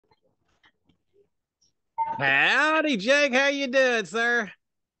Howdy, Jake. How you doing, sir?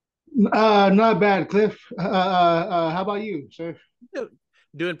 Not bad, Cliff. How about you, sir? Do-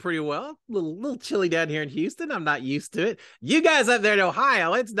 Doing pretty well. Little chilly down here in Houston. I'm not used to it. You guys up there in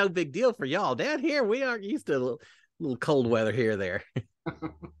Ohio, it's no big deal for y'all. Down here, we aren't used to a little cold weather here or there.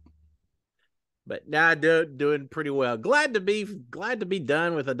 But now doing pretty well. Glad to be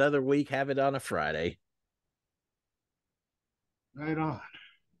done with another week. Have it on a Friday. Right on.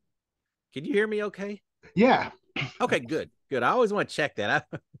 Can you hear me okay? Yeah. Okay, good. I always want to check that.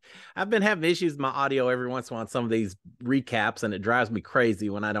 I've been having issues with my audio every once in a while on some of these recaps, and it drives me crazy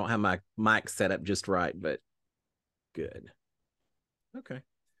when I don't have my mic set up just right. But good. Okay.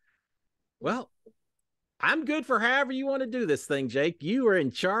 Well, I'm good for however you want to do this thing, Jake. You are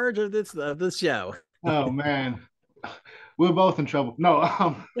in charge of this show. Oh man, we're both in trouble. No.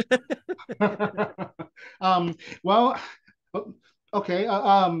 Um. Well. Okay.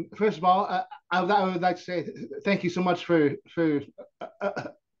 First of all, I would like to say thank you so much for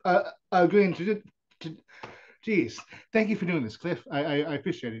agreeing to. Geez, thank you for doing this, Cliff. I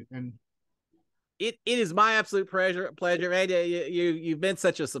appreciate it. And It is my absolute pleasure. Man, you've been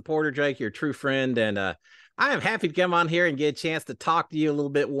such a supporter, Jake. You're a true friend, and I am happy to come on here and get a chance to talk to you a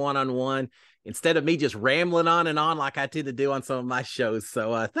little bit one on one instead of me just rambling on and on like I tend to do on some of my shows.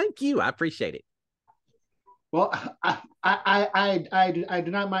 So thank you. I appreciate it. well, I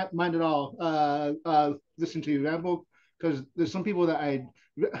do not mind at all. Listen to you ramble because there's some people that I'd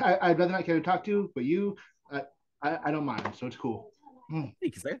rather not care to talk to, but you, I, I don't mind, so it's cool. Mm.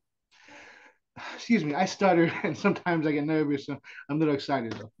 Thank you, sir. Excuse me, I stutter and sometimes I get nervous. So I'm a little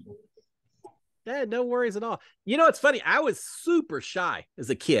excited though. Yeah, no worries at all. You know, it's funny. I was super shy as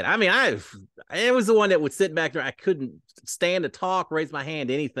a kid. I mean, I was the one that would sit back there. I couldn't stand to talk, raise my hand,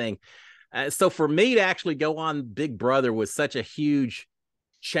 anything. So for me to actually go on Big Brother was such a huge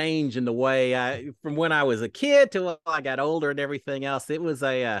change in the way from when I was a kid to when I got older and everything else. It was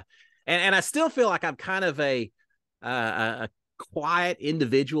and I still feel like I'm kind of a quiet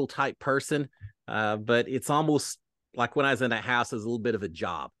individual type person, but it's almost like when I was in that house, it was a little bit of a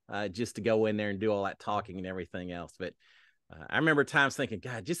job just to go in there and do all that talking and everything else. But I remember times thinking,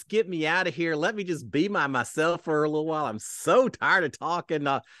 God, just get me out of here. Let me just be myself for a little while. I'm so tired of talking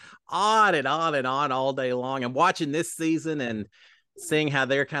on and on and on all day long. I'm watching this season and seeing how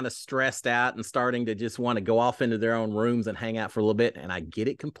they're kind of stressed out and starting to just want to go off into their own rooms and hang out for a little bit. And I get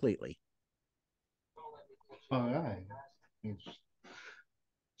it completely. All right,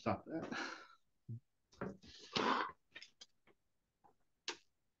 stop that.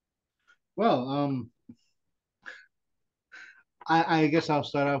 Well, I guess I'll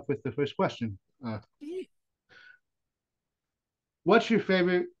start off with the first question. What's your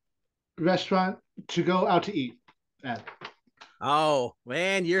favorite restaurant to go out to eat at? Oh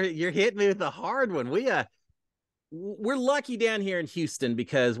man, you're hitting me with the hard one. We're lucky down here in Houston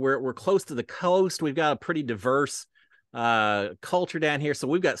because we're close to the coast. We've got a pretty diverse culture down here, so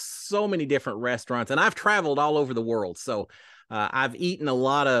we've got so many different restaurants, and I've traveled all over the world, so I've eaten a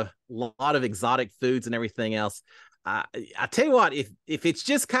lot of exotic foods and everything else. Uh, I tell you what, if it's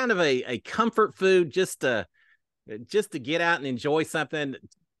just kind of a comfort food, just to get out and enjoy something,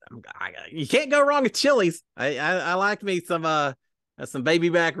 you can't go wrong with Chili's. I like me some baby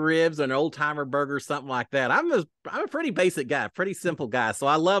back ribs or an old timer burger, something like that. I'm a pretty basic guy, pretty simple guy, so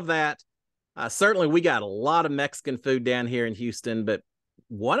I love that. Certainly, we got a lot of Mexican food down here in Houston, but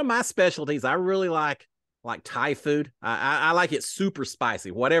one of my specialties, I really like Thai food. I like it super spicy.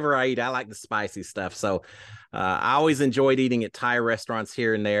 Whatever I eat, I like the spicy stuff. So I always enjoyed eating at Thai restaurants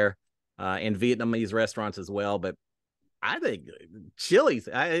here and there, and Vietnamese restaurants as well. But I think Chili's.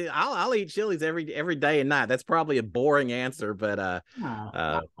 I'll eat Chili's every day and night. That's probably a boring answer,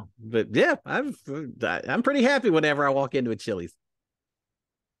 Ah, but yeah, I'm pretty happy whenever I walk into a Chili's.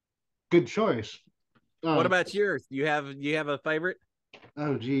 good choice. What Um, about yours? You have a favorite?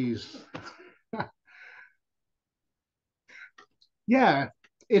 oh, geez. Yeah,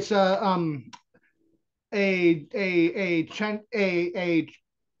 it's a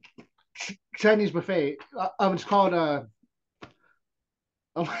Chinese buffet. It's called oh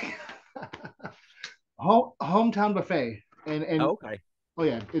my hometown buffet, and Oh, okay. oh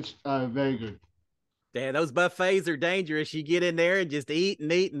yeah, it's very good. Damn, those buffets are dangerous. You get in there and just eat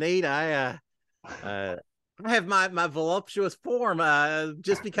and eat and eat. Uh I have my voluptuous form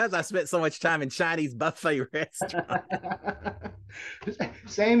just because I spent so much time in Chinese buffet restaurants.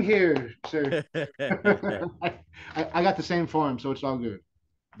 Same here, sir. Yeah, I got the same form, so it's all good.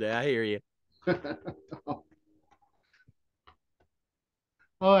 I hear you. All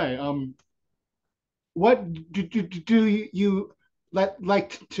right. What do you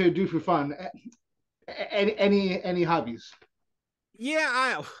like to do for fun? any hobbies? Yeah,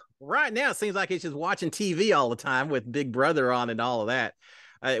 I right now it seems like it's just watching TV all the time with Big Brother on and all of that.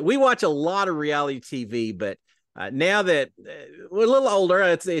 We watch a lot of reality TV, but now that we're a little older,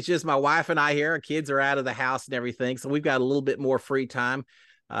 it's just my wife and I here. Our kids are out of the house and everything, so we've got a little bit more free time.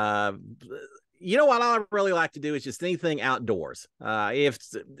 Uh, you know what I really like to do is just anything outdoors. If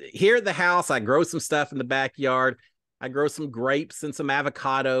here at the house, I grow some stuff in the backyard. I grow some grapes and some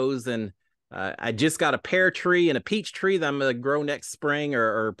avocados, and I just got a pear tree and a peach tree that I'm going to grow next spring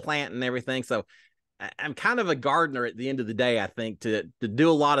or plant and everything. So I'm kind of a gardener at the end of the day, I think, to do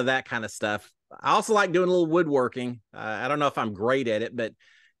a lot of that kind of stuff. I also like doing a little woodworking. I don't know if I'm great at it, but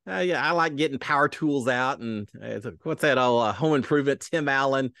yeah, I like getting power tools out and what's that? Oh, Home Improvement, Tim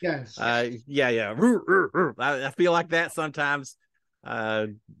Allen. Yes. Yeah. I feel like that sometimes.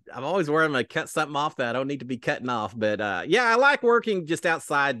 I'm always worried I'm gonna cut something off that I don't need to be cutting off. But yeah, I like working just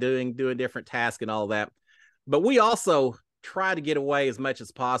outside doing different tasks and all that. But we also try to get away as much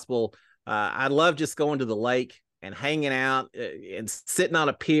as possible. I love just going to the lake and hanging out and sitting on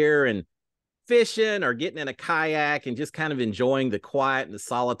a pier and fishing or getting in a kayak and just kind of enjoying the quiet and the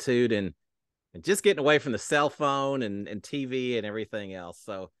solitude and just getting away from the cell phone and TV and everything else.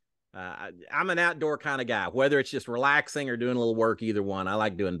 So I'm an outdoor kind of guy, whether it's just relaxing or doing a little work, either one. I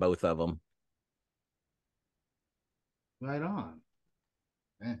like doing both of them. Right on.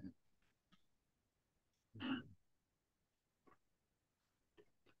 Man.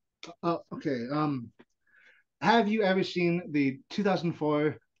 Okay. Have you ever seen the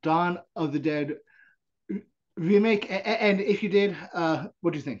 2004 Dawn of the Dead remake? And if you did,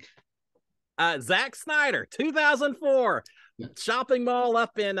 what do you think? Zack Snyder, 2004, Yeah. shopping mall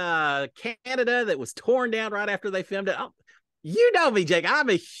up in Canada that was torn down right after they filmed it. Oh, you know me, Jake. I'm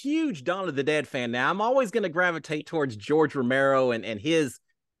a huge Dawn of the Dead fan now. I'm always going to gravitate towards George Romero and his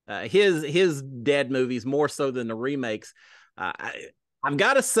Dead movies more so than the remakes. I've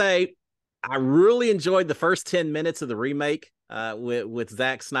got to say, I really enjoyed the first 10 minutes of the remake with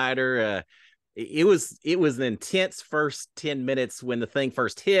Zack Snyder. It was an intense first 10 minutes when the thing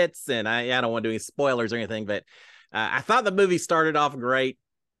first hits, and I don't want to do any spoilers or anything, but I thought the movie started off great.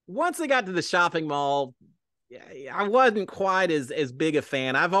 Once they got to the shopping mall, I wasn't quite as big a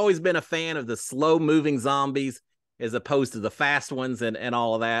fan. I've always been a fan of the slow moving zombies as opposed to the fast ones and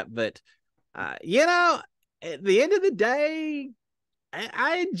all of that. But you know, at the end of the day,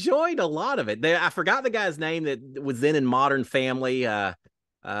 I enjoyed a lot of it. I forgot the guy's name that was in Modern Family,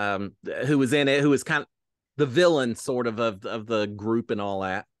 who was in it, who was kind of the villain sort of the group and all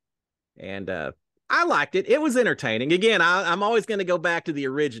that. And I liked it. It was entertaining. Again, I'm always going to go back to the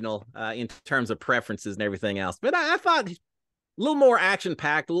original in terms of preferences and everything else. But I thought a little more action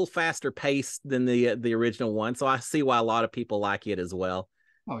packed, a little faster paced than the original one. So I see why a lot of people like it as well.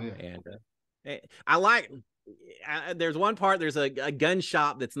 Oh yeah. And I like. There's one part. There's a gun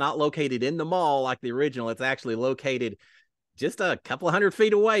shop that's not located in the mall like the original. It's actually located just a couple of 100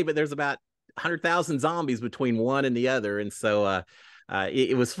 feet away, but there's about 100,000 zombies between one and the other. And so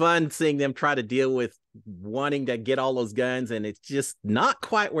it was fun seeing them try to deal with wanting to get all those guns, and it's just not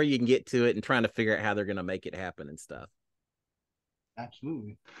quite where you can get to it and trying to figure out how they're going to make it happen and stuff.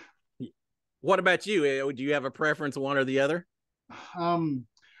 Absolutely. What about you? Do you have a preference, one or the other? Um,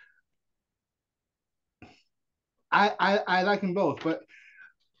 I like them both, but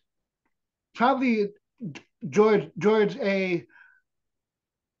probably George A.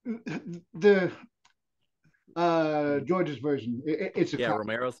 the George's version. It's a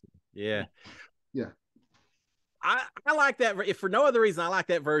Romero's. Yeah. I like that. If for no other reason, I like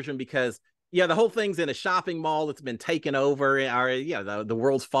that version because the whole thing's in a shopping mall that's been taken over, or the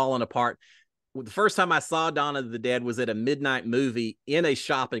world's falling apart. The first time I saw Dawn of the Dead was at a midnight movie in a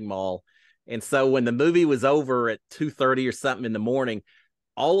shopping mall, and so when the movie was over at 2:30 or something in the morning,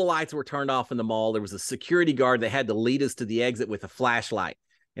 all the lights were turned off in the mall. There was a security guard that had to lead us to the exit with a flashlight.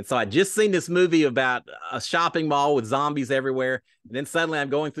 And so I just seen this movie about a shopping mall with zombies everywhere. And then suddenly I'm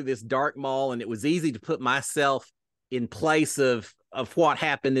going through this dark mall, and it was easy to put myself in place of what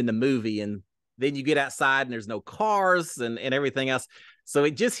happened in the movie. And then you get outside and there's no cars and everything else. So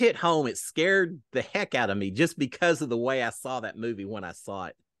it just hit home. It scared the heck out of me just because of the way I saw that movie when I saw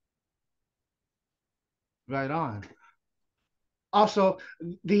it. Right on. Also,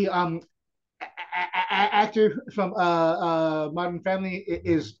 the actor from Modern Family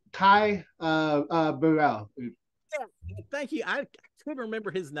is Ty Burrell. Thank you. I couldn't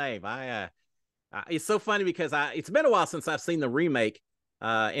remember his name. It's so funny because it's been a while since I've seen the remake,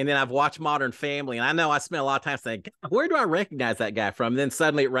 and then I've watched Modern Family, and I know I spent a lot of time saying, where do I recognize that guy from? And then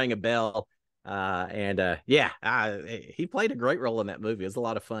suddenly it rang a bell, he played a great role in that movie. It was a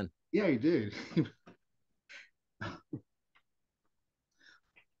lot of fun. Yeah, he did.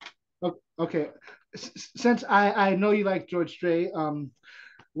 Okay. Since I know you like George Strait,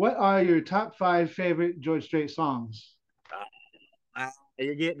 what are your top five favorite George Strait songs?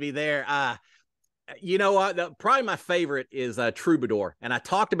 You're getting me there. You know what? Probably my favorite is Troubadour, and I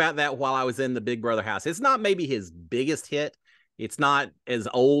talked about that while I was in the Big Brother house. It's not maybe his biggest hit. It's not as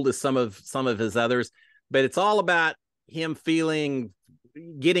old as some of his others, but it's all about him feeling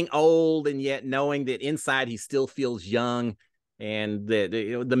getting old and yet knowing that inside he still feels young, and that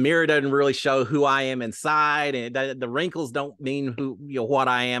the mirror doesn't really show who I am inside, and the wrinkles don't mean who what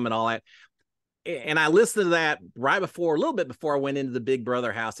I am and all that. And I listened to that right before, a little bit before I went into the Big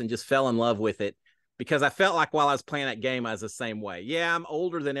Brother house, and just fell in love with it because I felt like while I was playing that game, I was the same way. Yeah, I'm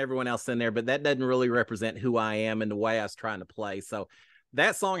older than everyone else in there, but that doesn't really represent who I am and the way I was trying to play. So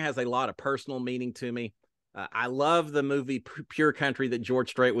that song has a lot of personal meaning to me. I love the movie Pure Country that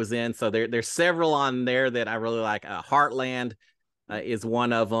George Strait was in. So there's several on there that I really like. Heartland is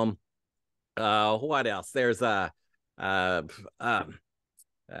one of them. What else? There's uh, um,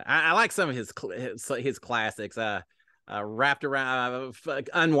 I like some of his classics. Wrapped around,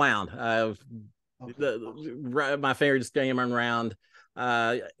 unwound. My favorite game unwound.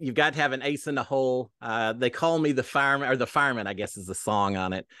 You've got to have an ace in the hole. They call me the fireman, or the fireman, I guess is the song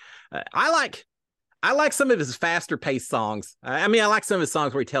on it. I like some of his faster paced songs. I mean, I like some of his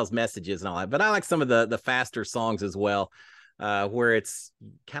songs where he tells messages and all that, but I like some of the faster songs as well, where it's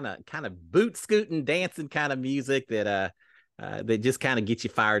kind of boot scooting, dancing kind of music that just kind of gets you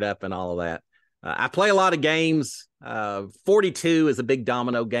fired up and all of that. I play a lot of games. 42 is a big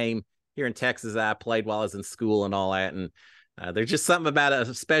domino game here in Texas that I played while I was in school and all that. And there's just something about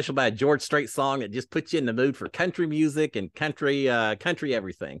special about a George Strait song that just puts you in the mood for country music and country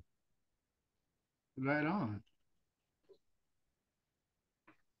everything. Right on.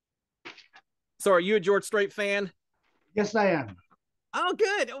 So, are you a George Strait fan? Yes, I am. Oh,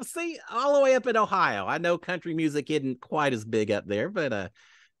 good. Oh, see, all the way up in Ohio. I know country music isn't quite as big up there, but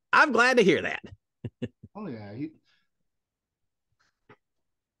I'm glad to hear that. Oh yeah.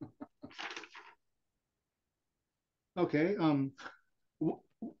 Okay.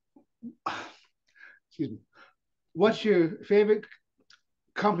 Excuse me. What's your favorite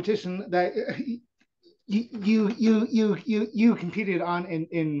competition that you competed on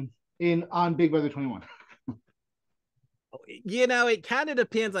in on Big Brother 21? It kind of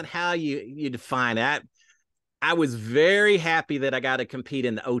depends on how you define it. I was very happy that I got to compete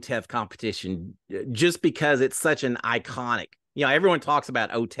in the OTEV competition just because it's such an iconic. Everyone talks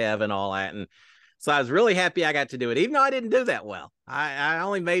about OTEV and all that, and so I was really happy I got to do it, even though I didn't do that well. I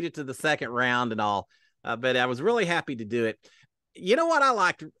only made it to the second round and all, but I was really happy to do it. You know what I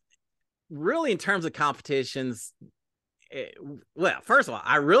liked really in terms of competitions? Eh, well, first of all,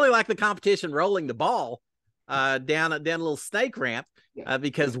 I really like the competition rolling the ball down a little snake ramp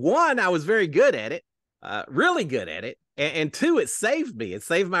because one, I was very good at it, really good at it, and two, it saved me. It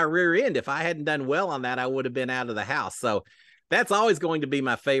saved my rear end. If I hadn't done well on that, I would have been out of the house. So that's always going to be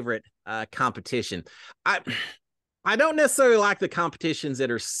my favorite competition. I I don't necessarily like the competitions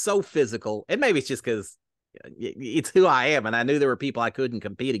that are so physical, and maybe it's just because it's who I am, and I knew there were people I couldn't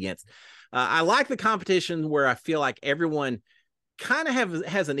compete against. I like the competition where I feel like everyone kind of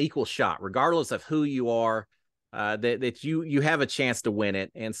has an equal shot, regardless of who you are. That you have a chance to win it,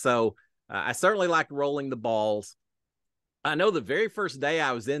 and so I certainly like rolling the balls. I know the very first day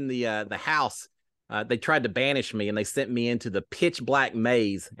I was in the house, they tried to banish me, and they sent me into the pitch black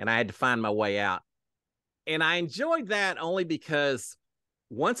maze, and I had to find my way out. And I enjoyed that only because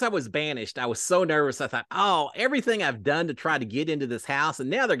once I was banished, I was so nervous. I thought, oh, everything I've done to try to get into this house, and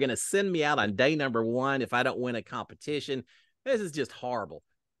now they're going to send me out on day number one if I don't win a competition. This is just horrible.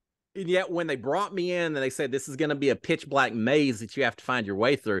 And yet, when they brought me in and they said this is going to be a pitch black maze that you have to find your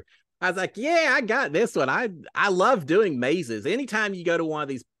way through, I was like, yeah, I got this one. I love doing mazes. Anytime you go to one of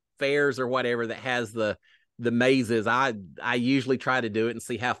these fairs or whatever that has the mazes, I usually try to do it and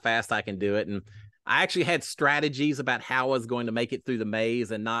see how fast I can do it. And I actually had strategies about how I was going to make it through the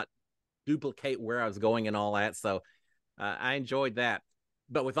maze and not duplicate where I was going and all that. So I enjoyed that.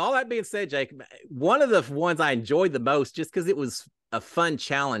 But with all that being said, Jake, one of the ones I enjoyed the most, just because it was a fun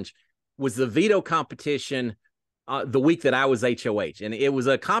challenge, was the veto competition the week that I was HOH. And it was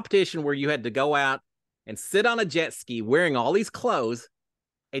a competition where you had to go out and sit on a jet ski wearing all these clothes,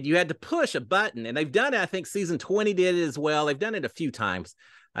 and you had to push a button. And they've done it. I think season 20 did it as well. They've done it a few times.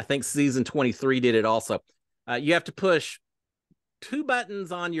 I think season 23 did it also. You have to push two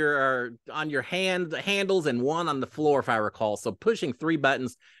buttons on your handles and one on the floor, if I recall. So pushing three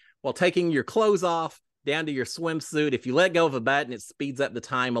buttons while taking your clothes off down to your swimsuit. If you let go of a button, it speeds up the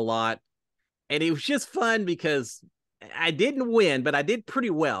time a lot. And it was just fun because I didn't win, but I did pretty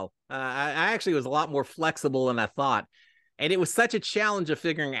well. I actually was a lot more flexible than I thought. And it was such a challenge of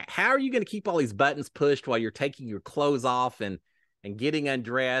figuring out how are you going to keep all these buttons pushed while you're taking your clothes off and getting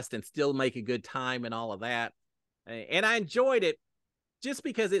undressed and still make a good time and all of that. And I enjoyed it just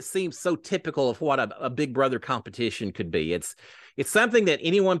because it seems so typical of what a Big Brother competition could be. It's something that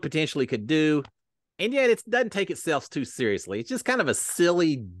anyone potentially could do, and yet it doesn't take itself too seriously. It's just kind of a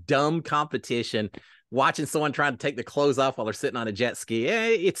silly, dumb competition. Watching someone trying to take their clothes off while they're sitting on a jet ski.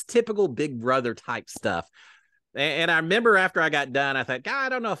 It's typical Big Brother type stuff. And I remember after I got done, I thought, God, I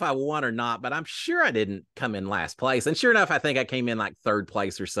don't know if I won or not, but I'm sure I didn't come in last place. And sure enough, I think I came in like third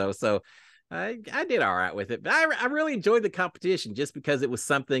place or so. So I did all right with it. But I really enjoyed the competition just because it was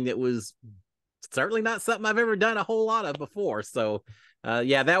something that was certainly not something I've ever done a whole lot of before. So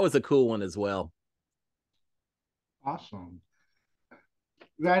yeah, that was a cool one as well. Awesome.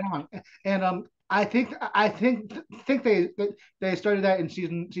 Right on. And I think they started that in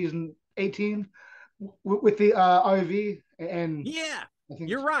season 18 with the RV, and Yeah, I think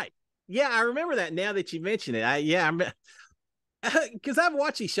you're right. Yeah, I remember that now that you mention it. Because I've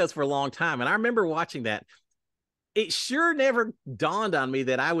watched these shows for a long time, and I remember watching that. It sure never dawned on me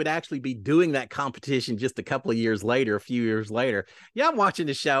that I would actually be doing that competition just a couple of years later, a few years later. Yeah, I'm watching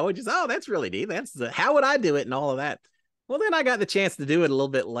the show and just, oh, that's really neat. How would I do it and all of that. Well, then I got the chance to do it a little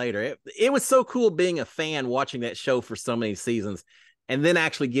bit later. It was so cool being a fan watching that show for so many seasons and then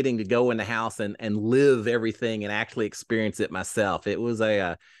actually getting to go in the house and live everything and actually experience it myself. It was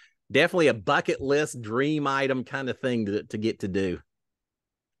definitely a bucket list dream item kind of thing to get to do.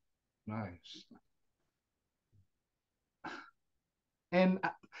 nice. And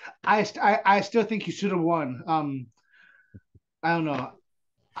I still think you should have won. I don't know.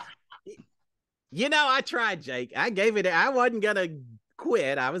 I tried, Jake. I wasn't gonna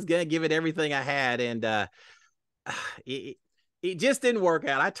quit. I was gonna give it everything I had, and it it just didn't work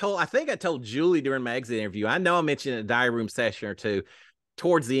out. I think I told Julie during my exit interview. I know I mentioned a diary room session or two.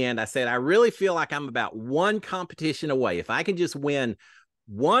 Towards the end, I said, I really feel like I'm about one competition away. If I can just win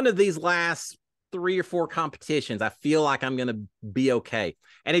one of these last 3 or 4 competitions, I feel like I'm gonna be okay.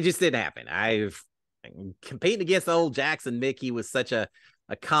 And it just didn't happen. I've competing against old Jackson Mickey was such a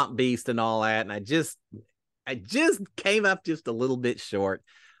comp beast and all that. And I just came up just a little bit short.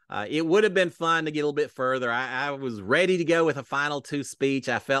 It would have been fun to get a little bit further. I was ready to go with a final 2 speech.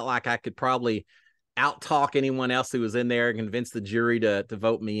 I felt like I could probably out talk anyone else who was in there and convince the jury to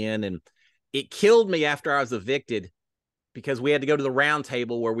vote me in. And it killed me after I was evicted because we had to go to the round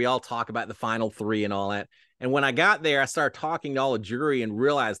table where we all talk about the final 3 and all that. And when I got there, I started talking to all the jury and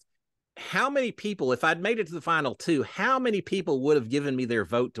realized how many people, if I'd made it to the final 2, how many people would have given me their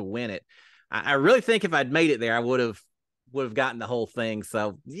vote to win it. I really think if I'd made it there, I would have gotten the whole thing.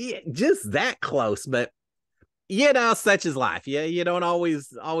 So yeah, just that close. But such is life. Yeah, you don't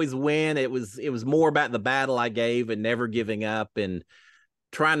always win. It was more about the battle I gave and never giving up and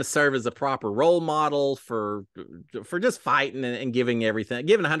trying to serve as a proper role model for just fighting and giving everything,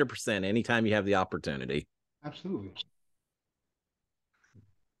 giving 100% anytime you have the opportunity. Absolutely.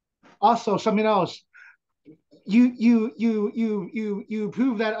 Also, something else. You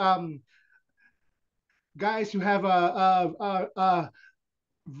prove that guys who have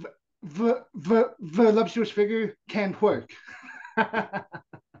voluptuous figure can twerk.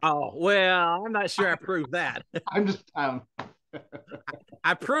 Oh, well, I'm not sure I proved that. I'm just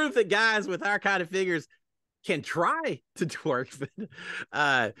I proved that guys with our kind of figures can try to twerk.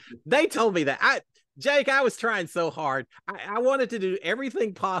 They told me that. Jake, I was trying so hard. I wanted to do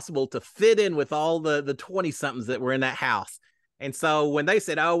everything possible to fit in with all the 20 somethings that were in that house. And so when they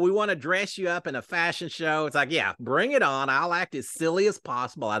said, oh, we want to dress you up in a fashion show, it's like, yeah, bring it on. I'll act as silly as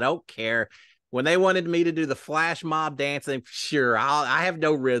possible. I don't care. When they wanted me to do the flash mob dancing, sure, I have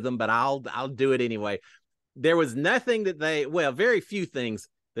no rhythm, but I'll do it anyway. There was nothing very few things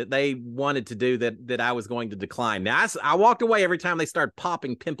that they wanted to do that I was going to decline. Now, I walked away every time they started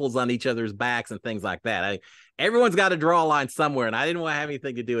popping pimples on each other's backs and things like that. Everyone's got to draw a line somewhere, and I didn't want to have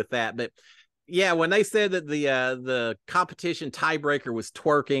anything to do with that. But yeah, when they said that the competition tiebreaker was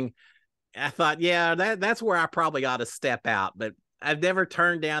twerking, I thought, yeah, that's where I probably ought to step out. But I've never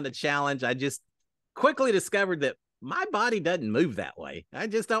turned down the challenge. I just quickly discovered that my body doesn't move that way. I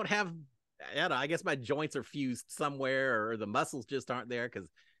just don't have, I don't know, I guess my joints are fused somewhere or the muscles just aren't there. Because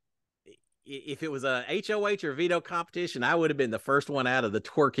if it was a HOH or veto competition, I would have been the first one out of the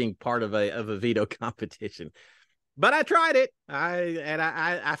twerking part of a veto competition. But I tried it.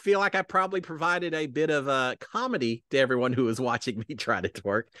 I feel like I probably provided a bit of comedy to everyone who was watching me try to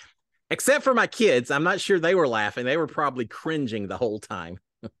twerk, except for my kids. I'm not sure they were laughing. They were probably cringing the whole time.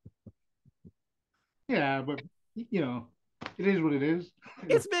 yeah, but It is what it is.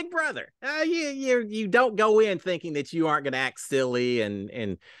 It's Big Brother. You don't go in thinking that you aren't going to act silly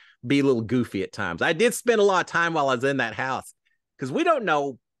and be a little goofy at times. I did spend a lot of time while I was in that house because we don't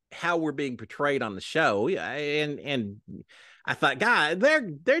know how we're being portrayed on the show, and I thought, God,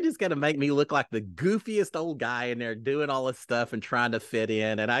 they're just gonna make me look like the goofiest old guy in there doing all this stuff and trying to fit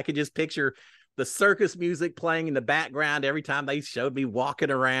in, and I could just picture the circus music playing in the background every time they showed me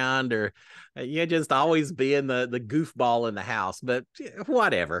walking around, or just always being the goofball in the house. But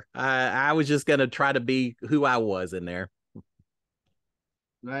whatever, I was just gonna try to be who I was in there.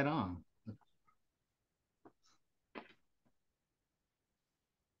 Right on.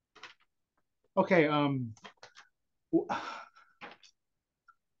 Okay.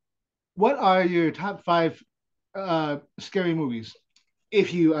 What are your top five scary movies,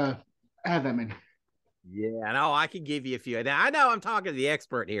 if you have that many? Yeah, no, I can give you a few. Now, I know I'm talking to the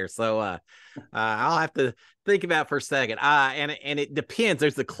expert here, so I'll have to think about it for a second. And it depends.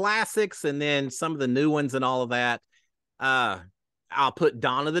 There's the classics, and then some of the new ones, and all of that. I'll put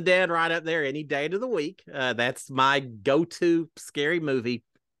Dawn of the Dead right up there any day of the week. That's my go-to scary movie.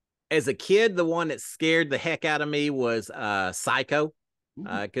 As a kid, the one that scared the heck out of me was Psycho,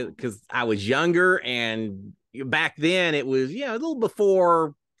 because I was younger, and back then it was a little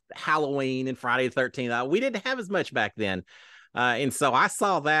before Halloween and Friday the 13th. We didn't have as much back then, and so I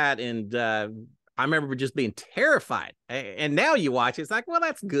saw that, and I remember just being terrified. And now you watch it, it's like, well,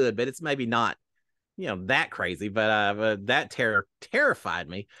 that's good, but it's maybe not that crazy, but that terrified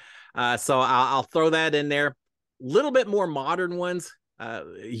me. So I'll throw that in there. Little bit more modern ones.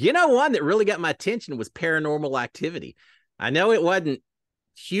 One that really got my attention was Paranormal Activity. I know it wasn't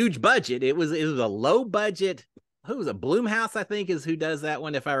huge budget. It was a low budget. Who was it? Bloomhouse, I think, is who does that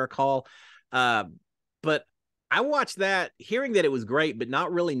one, if I recall. But I watched that, hearing that it was great, but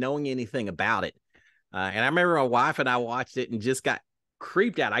not really knowing anything about it. And I remember my wife and I watched it and just got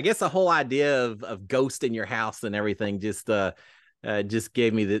creeped out. I guess the whole idea of ghost in your house and everything just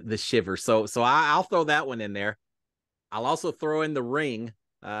gave me the shiver. So I'll throw that one in there. I'll also throw in The Ring,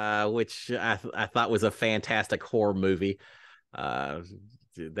 which I thought was a fantastic horror movie.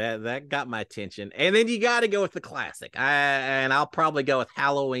 That got my attention. And then you got to go with the classic. And I'll probably go with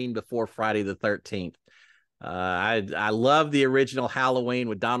Halloween before Friday the 13th. I love the original Halloween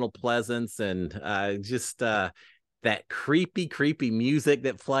with Donald Pleasance, and just that creepy music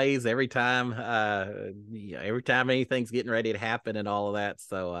that plays every time anything's getting ready to happen and all of that.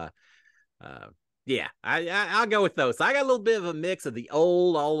 So yeah, I'll go with those. So I got a little bit of a mix of the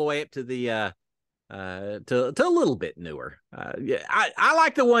old all the way up to the to a little bit newer. Yeah, I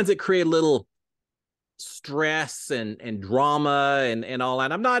like the ones that create a little stress and drama and all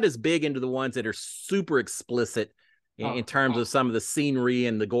that. I'm not as big into the ones that are super explicit in terms of some of the scenery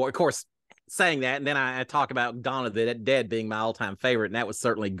and the gore. Of course, saying that, and then I talk about Dawn of the Dead being my all-time favorite, and that was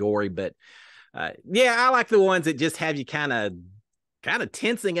certainly gory. But yeah, I like the ones that just have you kind of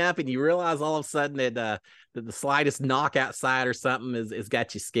tensing up, and you realize all of a sudden that the slightest knock outside or something is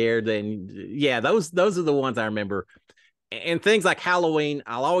got you scared. And yeah, those are the ones I remember. And things like Halloween,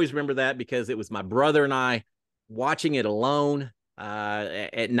 I'll always remember that because it was my brother and I watching it alone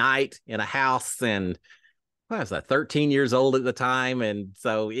at night in a house, and I was 13 years old at the time, and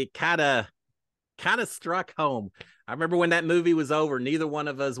so it kind of struck home. I remember when that movie was over, neither one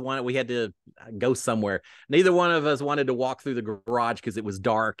of us wanted, we had to go somewhere. Neither one of us wanted to walk through the garage because it was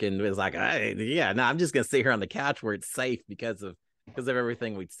dark, and it was like, hey, yeah, no, I'm just going to sit here on the couch where it's safe because of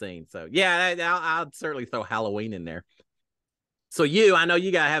everything we'd seen. So yeah, I'll certainly throw Halloween in there. So I know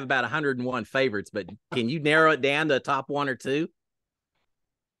you got to have about 101 favorites, but can you narrow it down to a top one or two?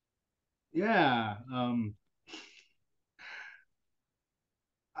 Yeah.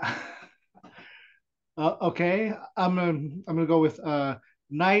 Okay, I'm gonna go with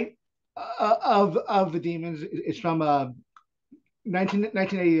Night of the Demons. It's from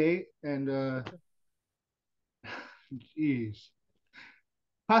 1988, and geez,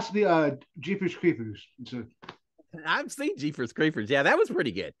 possibly Jeepers Creepers. I've seen Jeepers Creepers. Yeah, that was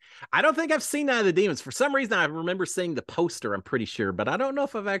pretty good. I don't think I've seen Night of the Demons. For some reason, I remember seeing the poster, I'm pretty sure, but I don't know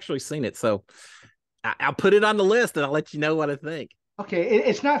if I've actually seen it. So I'll put it on the list, and I'll let you know what I think. Okay,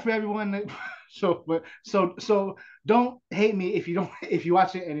 it's not for everyone. So don't hate me if you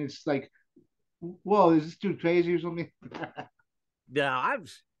watch it and it's like, whoa, is this dude crazy or something? No,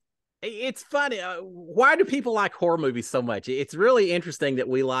 it's funny. Why do people like horror movies so much? It's really interesting that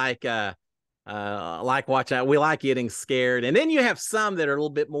we like watching. We like getting scared, and then you have some that are a little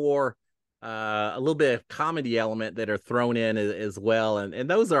bit more, a little bit of comedy element that are thrown in as well, and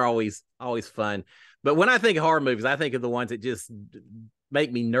those are always fun. But when I think of horror movies, I think of the ones that just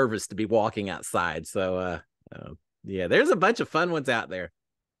make me nervous to be walking outside. So Yeah, there's a bunch of fun ones out there.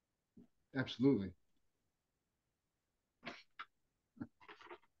 Absolutely.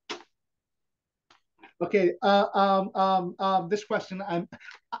 Okay. This question,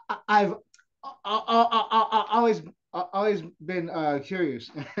 I've always been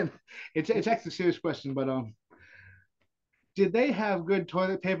curious, and it's actually a serious question, but did they have good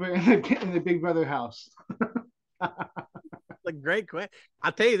toilet paper in the Big Brother house? A great question.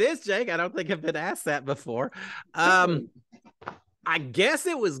 I'll tell you this, Jake. I don't think I've been asked that before. Um, I guess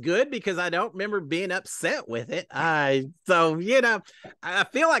it was good because I don't remember being upset with it. So I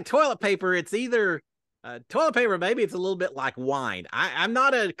feel like toilet paper. It's either toilet paper. Maybe it's a little bit like wine. I'm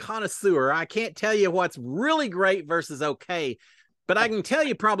not a connoisseur. I can't tell you what's really great versus okay, but I can tell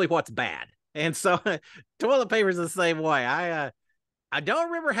you probably what's bad. And so toilet paper is the same way. I don't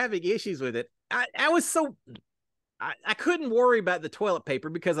remember having issues with it. I was so I couldn't worry about the toilet paper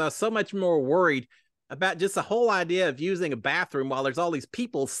because I was so much more worried about just the whole idea of using a bathroom while there's all these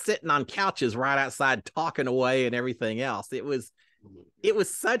people sitting on couches right outside talking away and everything else. It was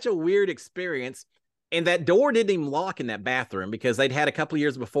such a weird experience. And that door didn't even lock in that bathroom because they'd had a couple of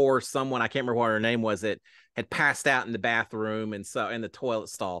years before someone, I can't remember what her name was, that had passed out in the bathroom and so in the toilet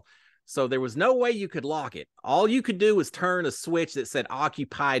stall. So there was no way you could lock it. All you could do was turn a switch that said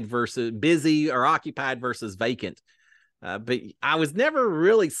occupied versus busy or occupied versus vacant. But I was never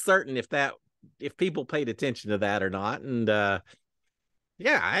really certain if people paid attention to that or not. And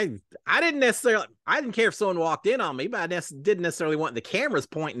yeah, I didn't care if someone walked in on me, but didn't necessarily want the cameras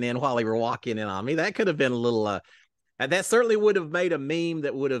pointing in while they were walking in on me. That could have been a little that certainly would have made a meme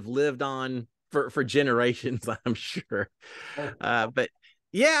that would have lived on for generations, I'm sure. But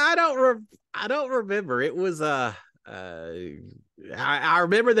yeah, I don't remember. It was I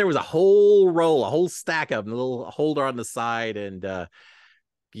remember there was a whole stack of them, a little holder on the side, and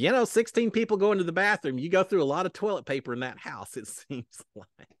 16 people go into the bathroom. You go through a lot of toilet paper in that house, it seems like.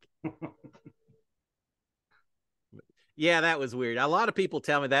 Yeah, that was weird. A lot of people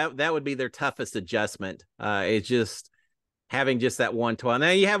tell me that would be their toughest adjustment. It's just having just that one toilet.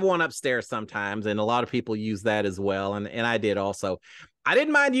 Now you have one upstairs sometimes, and a lot of people use that as well. And I did also. I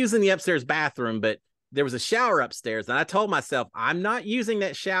didn't mind using the upstairs bathroom, but there was a shower upstairs, and I told myself I'm not using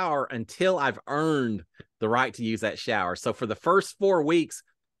that shower until I've earned the right to use that shower. So for the first 4 weeks,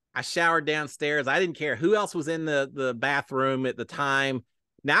 I showered downstairs. I didn't care who else was in the bathroom at the time.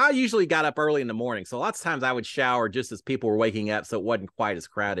 Now I usually got up early in the morning, so lots of times I would shower just as people were waking up, so it wasn't quite as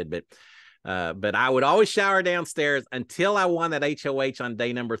crowded. But I would always shower downstairs until I won that HOH on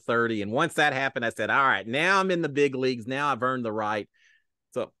day number 30. And once that happened, I said, all right, now I'm in the big leagues. Now I've earned the right.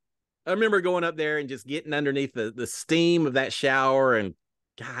 So I remember going up there and just getting underneath the steam of that shower. And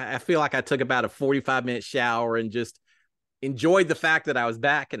God, I feel like I took about a 45-minute shower and just enjoyed the fact that I was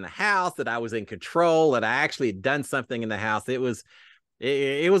back in the house, that I was in control, that I actually had done something in the house. It was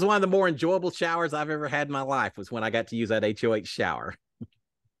one of the more enjoyable showers I've ever had in my life, was when I got to use that HOH shower.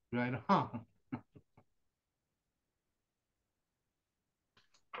 Right on.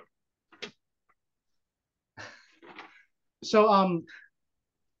 So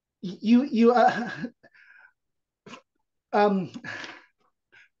you um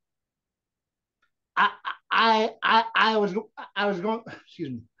I was going, excuse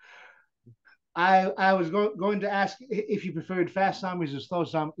me. I was going to ask if you preferred fast zombies or slow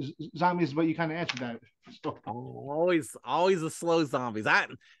zombies, but you kind of answered that. So. Always the slow zombies.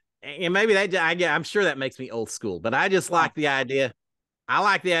 And maybe I'm sure that makes me old school, but I just like the idea. I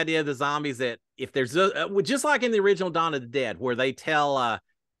like the idea of the zombies that if there's just like in the original Dawn of the Dead, where they tell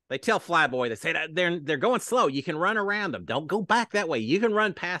Flyboy, they say that they're going slow. You can run around them. Don't go back that way. You can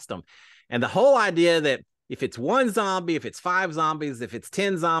run past them. And the whole idea that if it's one zombie, if it's 5 zombies, if it's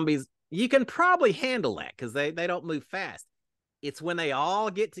 10 zombies, you can probably handle that because they don't move fast. It's when they all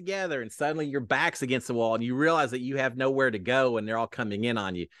get together and suddenly your back's against the wall and you realize that you have nowhere to go and they're all coming in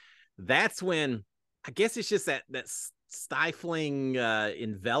on you. That's when, I guess it's just that stifling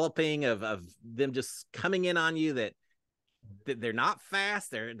enveloping of them just coming in on you, that they're not fast,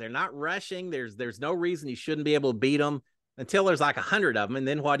 they're not rushing, there's no reason you shouldn't be able to beat them until there's like 100 of them, and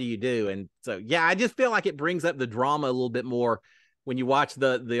then what do you do? And so yeah, I just feel like it brings up the drama a little bit more when you watch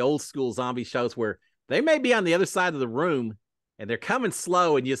the old school zombie shows, where they may be on the other side of the room and they're coming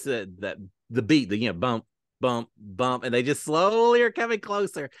slow, and just the beat, bump bump bump, and they just slowly are coming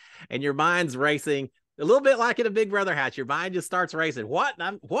closer, and your mind's racing a little bit like in a Big Brother house. Your mind just starts racing. What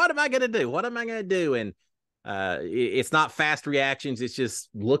am I going to do? What am I going to do? And it's not fast reactions. It's just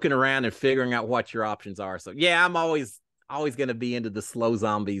looking around and figuring out what your options are. So yeah, I'm always going to be into the slow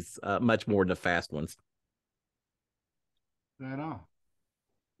zombies much more than the fast ones. Right on.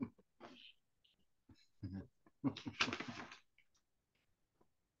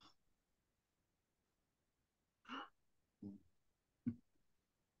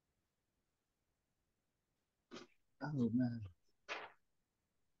 Oh man.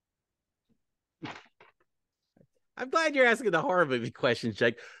 I'm glad you're asking the horror movie questions,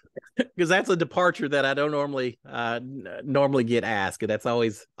 Jake, because that's a departure that I don't normally get asked, and that's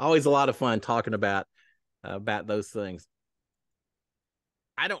always a lot of fun talking about those things.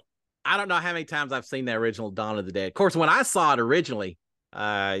 I don't I don't know how many times I've seen the original Dawn of the Dead. Of course, when I saw it originally,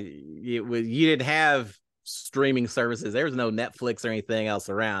 you didn't have streaming services. There was no Netflix or anything else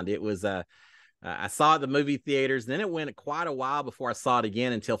around. It was I saw it at the movie theaters. Then it went quite a while before I saw it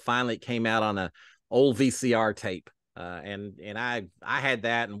again until finally it came out on a old VCR tape. And I had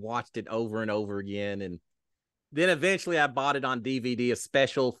that and watched it over and over again. And then eventually I bought it on DVD, a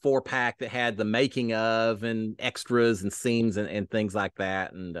special 4-pack that had the making of and extras and scenes and things like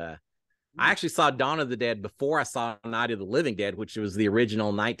that. And I actually saw Dawn of the Dead before I saw Night of the Living Dead, which was the original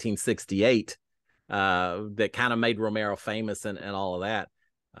 1968 that kind of made Romero famous and all of that.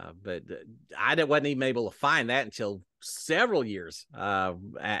 But I wasn't even able to find that until several years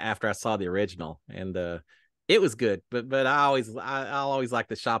after I saw the original, and it was good. But I always like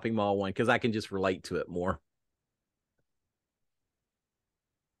the shopping mall one because I can just relate to it more.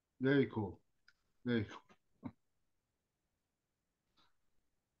 Very cool. Very cool.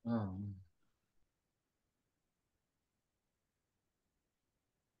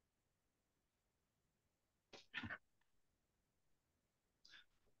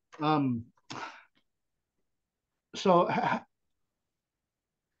 Um, so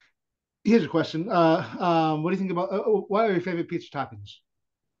here's a question. What do you think about what are your favorite pizza toppings?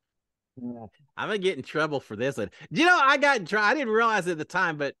 I'm gonna get in trouble for this one. I didn't realize at the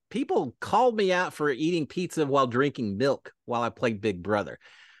time, but people called me out for eating pizza while drinking milk while I played Big Brother.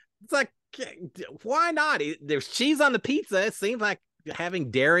 It's like, why not? There's cheese on the pizza. It seems like having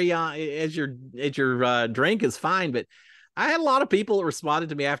dairy on as your drink is fine, but I had a lot of people that responded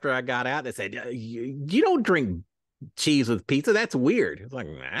to me after I got out that said, you don't drink cheese with pizza. That's weird. It's like,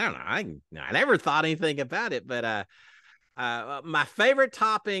 I don't know. I never thought anything about it, but my favorite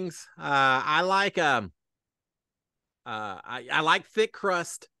toppings, I like thick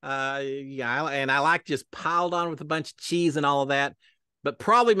crust. Yeah, and I like just piled on with a bunch of cheese and all of that. But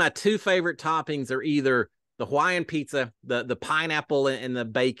probably my two favorite toppings are either the Hawaiian pizza, the pineapple and the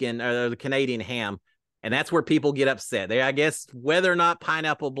bacon, or the Canadian ham. And that's where people get upset. I guess whether or not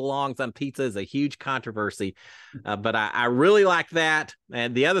pineapple belongs on pizza is a huge controversy. But I really like that.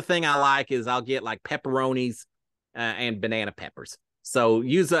 And the other thing I like is I'll get like pepperonis and banana peppers. So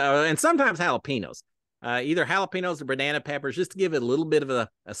use and sometimes jalapenos, either jalapenos or banana peppers, just to give it a little bit of a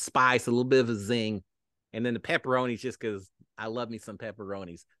spice, a little bit of a zing, and then the pepperonis just because I love me some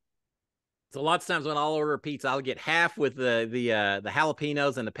pepperonis. So lots of times when I'll order a pizza, I'll get half with the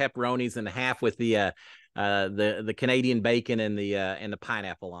jalapenos and the pepperonis, and the half with the Canadian bacon and the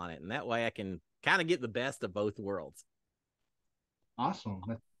pineapple on it, and that way I can kind of get the best of both worlds. Awesome.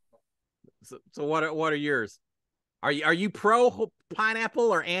 So what are yours? Are you pro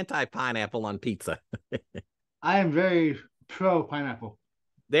pineapple or anti pineapple on pizza? I am very pro pineapple.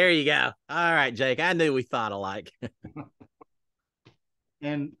 There you go. All right, Jake. I knew we thought alike.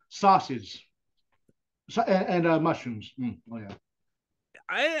 And sausage, and mushrooms. Oh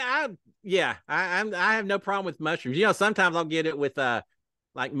yeah. I have no problem with mushrooms. Sometimes I'll get it with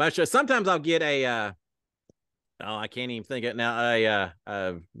like mushrooms. Sometimes I'll get a I can't even think of it now.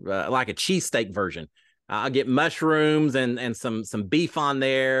 Like a cheesesteak version. I'll get mushrooms and some beef on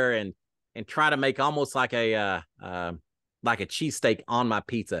there and try to make almost like a cheesesteak on my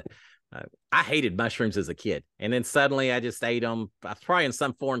pizza. I hated mushrooms as a kid, and then suddenly I just ate them. I was probably in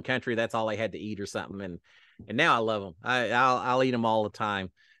some foreign country. That's all I had to eat or something, and now I love them. I'll eat them all the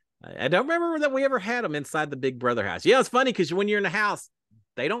time. I don't remember that we ever had them inside the Big Brother house. Yeah, it's funny because when you're in the house,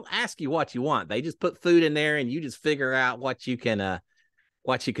 they don't ask you what you want. They just put food in there, and you just figure out what you can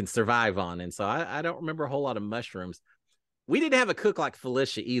survive on. And so I don't remember a whole lot of mushrooms. We didn't have a cook like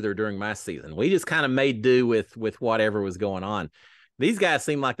Felicia either during my season. We just kind of made do with whatever was going on. These guys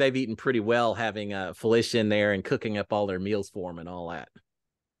seem like they've eaten pretty well, having Felicia in there and cooking up all their meals for them and all that.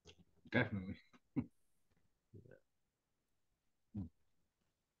 Definitely.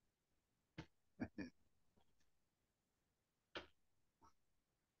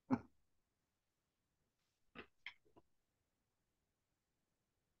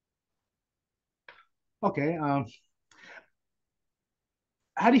 Okay.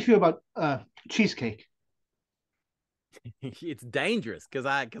 How do you feel about cheesecake? It's dangerous because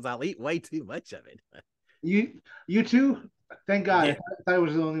I'll eat way too much of it. You too? Thank God. Yeah. I thought I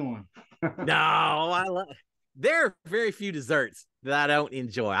was the only one. No, there are very few desserts that I don't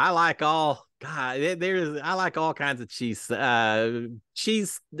enjoy. I like all I like all kinds of cheese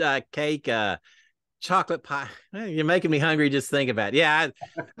cake, chocolate pie. You're making me hungry just think about it. Yeah,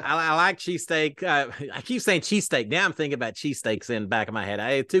 I like cheesesteak. I keep saying cheesesteak. Now I'm thinking about cheesesteaks in the back of my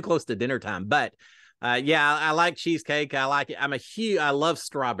head. Too close to dinner time, but yeah, I like cheesecake. I like it. I love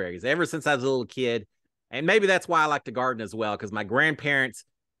strawberries ever since I was a little kid. And maybe that's why I like to garden as well, because my grandparents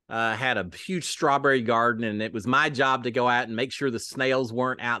had a huge strawberry garden, and it was my job to go out and make sure the snails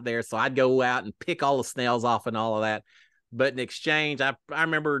weren't out there. So I'd go out and pick all the snails off and all of that. But in exchange, I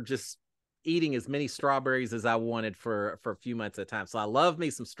remember just eating as many strawberries as I wanted for a few months at a time. So I love me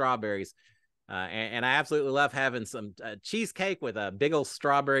some strawberries. And I absolutely love having some cheesecake with a big old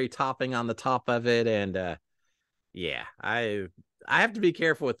strawberry topping on the top of it. And yeah, I have to be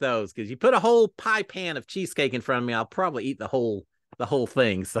careful with those, because you put a whole pie pan of cheesecake in front of me, I'll probably eat the whole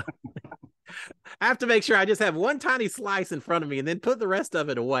thing. So I have to make sure I just have one tiny slice in front of me and then put the rest of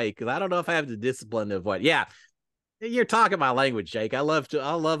it away, because I don't know if I have the discipline to avoid. Yeah, you're talking my language, Jake. I love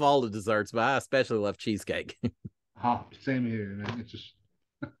all the desserts, but I especially love cheesecake. Oh, same here, man. It's just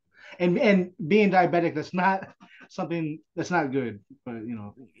and being diabetic, that's not something that's not good. But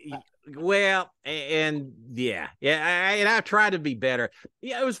Well, and yeah, and I've tried to be better.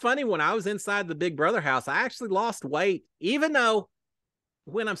 Yeah, it was funny when I was inside the Big Brother house, I actually lost weight, even though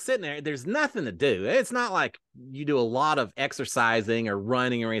when I'm sitting there, there's nothing to do. It's not like you do a lot of exercising or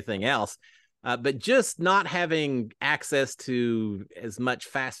running or anything else. But just not having access to as much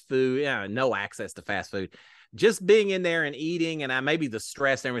fast food, no access to fast food, just being in there and eating, and maybe the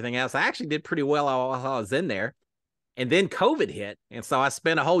stress and everything else, I actually did pretty well while I was in there. And then COVID hit, and so I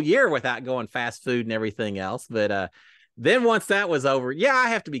spent a whole year without going fast food and everything else. But then once that was over, yeah, I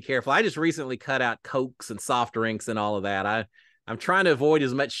have to be careful. I just recently cut out Cokes and soft drinks and all of that. I'm trying to avoid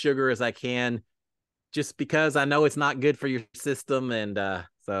as much sugar as I can, just because I know it's not good for your system. And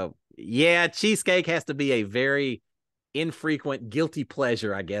so, yeah, cheesecake has to be a very infrequent guilty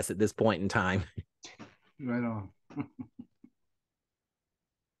pleasure, I guess, at this point in time. right on.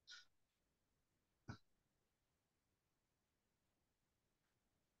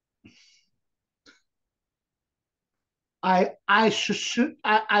 I excuse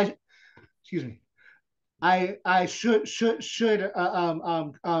me. I should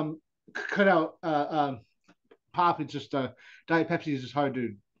cut out pop. It's just Diet Pepsi is just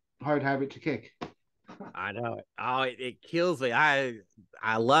hard habit to kick. I know it. Oh, it kills me. I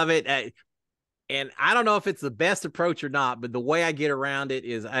love it. And I don't know if it's the best approach or not, but the way I get around it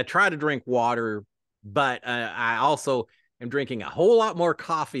is I try to drink water, but I also am drinking a whole lot more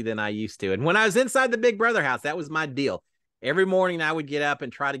coffee than I used to. And when I was inside the Big Brother house, that was my deal. Every morning I would get up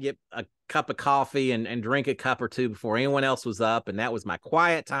and try to get a cup of coffee and drink a cup or two before anyone else was up. And that was my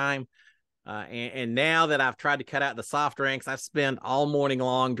quiet time. And now that I've tried to cut out the soft drinks, I spend all morning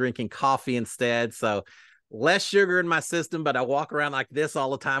long drinking coffee instead. So less sugar in my system, but I walk around like this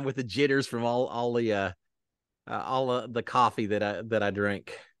all the time with the jitters from all the coffee that I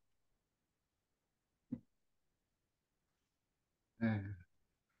drink. Yeah.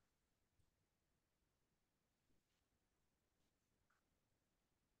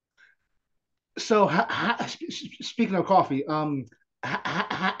 So, speaking of coffee,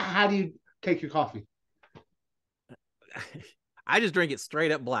 how do you take your coffee? I just drink it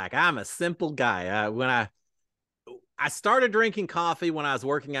straight up black. I'm a simple guy. When I started drinking coffee when I was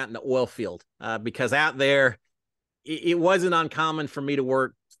working out in the oil field, because out there it wasn't uncommon for me to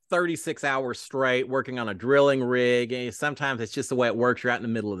work 36 hours straight working on a drilling rig. And sometimes it's just the way it works. You're out in the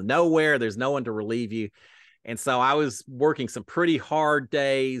middle of nowhere. There's no one to relieve you. And so I was working some pretty hard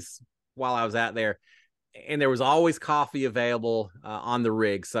days while I was out there, and there was always coffee available on the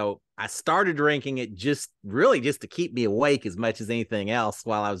rig. So I started drinking it just to keep me awake as much as anything else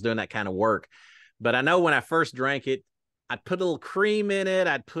while I was doing that kind of work. But I know when I first drank it, I'd put a little cream in it.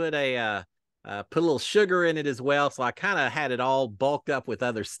 I'd put put a little sugar in it as well. So I kind of had it all bulked up with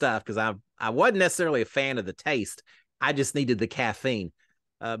other stuff, because I wasn't necessarily a fan of the taste. I just needed the caffeine.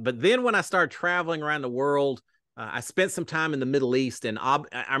 But then when I started traveling around the world, I spent some time in the Middle East, and I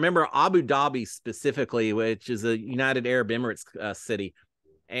remember Abu Dhabi specifically, which is a United Arab Emirates city,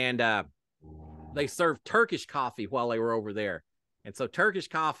 and they served Turkish coffee while they were over there. And so Turkish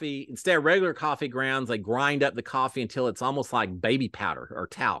coffee, instead of regular coffee grounds, they grind up the coffee until it's almost like baby powder or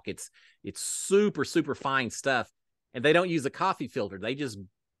talc. It's super, super fine stuff. And they don't use a coffee filter. They just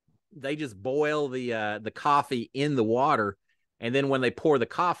boil the coffee in the water. And then when they pour the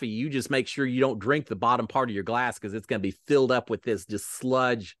coffee, you just make sure you don't drink the bottom part of your glass, because it's going to be filled up with this just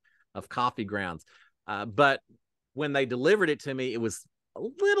sludge of coffee grounds. But when they delivered it to me, it was a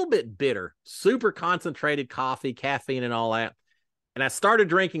little bit bitter, super concentrated coffee, caffeine, and all that. And I started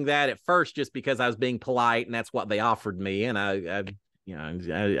drinking that at first just because I was being polite, and that's what they offered me. And I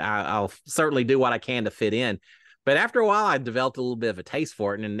I'll certainly do what I can to fit in. But after a while, I developed a little bit of a taste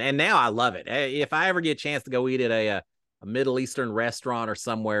for it, and now I love it. If I ever get a chance to go eat at a Middle Eastern restaurant or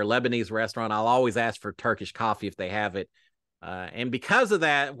somewhere, Lebanese restaurant, I'll always ask for Turkish coffee if they have it. And because of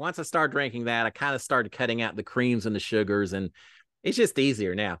that, once I started drinking that, I kind of started cutting out the creams and the sugars, and it's just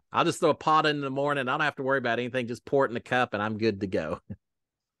easier now. I'll just throw a pot in the morning. I don't have to worry about anything. Just pour it in the cup, and I'm good to go.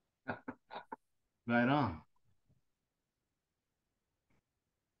 Right on.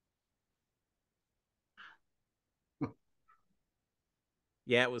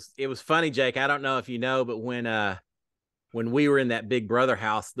 Yeah, it was funny, Jake. I don't know if you know, but when we were in that Big Brother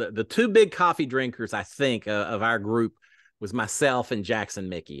house, the two big coffee drinkers, I think, of our group was myself and Jackson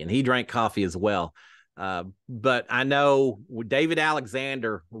Mickey, and he drank coffee as well. But I know David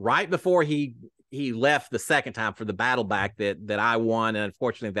Alexander, right before he left the second time for the battle back that I won, and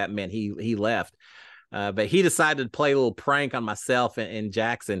unfortunately that meant he left. But he decided to play a little prank on myself and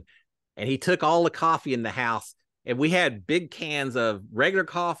Jackson, and he took all the coffee in the house, and we had big cans of regular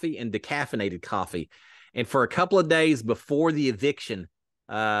coffee and decaffeinated coffee. And for a couple of days before the eviction,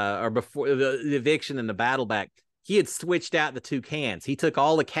 or before the eviction and the battle back, he had switched out the two cans. He took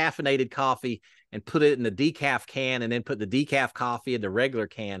all the caffeinated coffee and put it in the decaf can, and then put the decaf coffee in the regular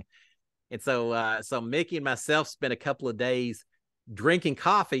can. And so Mickey and myself spent a couple of days drinking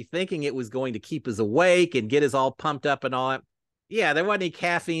coffee, thinking it was going to keep us awake and get us all pumped up and all that. Yeah, there wasn't any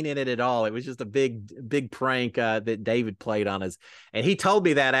caffeine in it at all. It was just a big prank that David played on us. And he told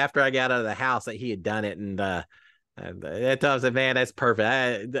me that after I got out of the house that he had done it. And that time I said, man, that's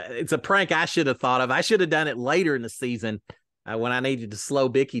perfect. It's a prank I should have thought of. I should have done it later in the season when I needed to slow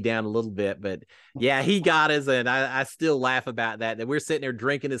Bicky down a little bit. But yeah, he got us. And I still laugh about that we're sitting there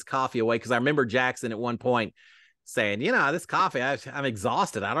drinking his coffee away. Because I remember Jackson at one point saying, this coffee, I'm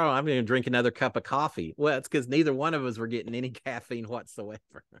exhausted. I don't know. I'm going to drink another cup of coffee. Well, it's because neither one of us were getting any caffeine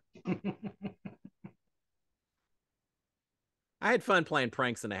whatsoever. I had fun playing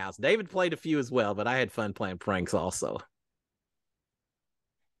pranks in the house. David played a few as well, but I had fun playing pranks also.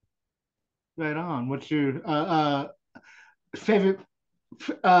 Right on. What's your favorite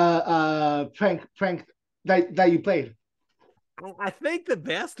prank that you played? I think the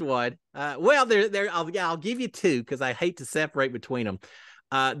best one, well, I'll give you two because I hate to separate between them.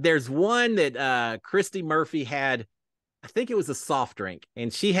 There's one that Christy Murphy had. I think it was a soft drink,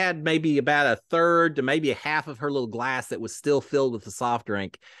 and she had maybe about a third to maybe a half of her little glass that was still filled with the soft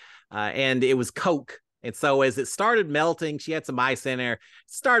drink, and it was Coke. And so as it started melting, she had some ice in there. It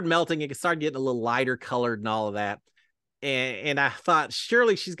started melting, it started getting a little lighter colored and all of that. And I thought,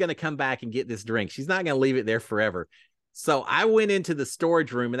 surely she's going to come back and get this drink. She's not going to leave it there forever. So I went into the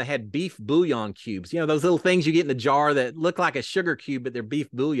storage room, and they had beef bouillon cubes. Those little things you get in the jar that look like a sugar cube, but they're beef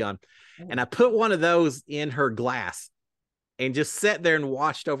bouillon. And I put one of those in her glass and just sat there and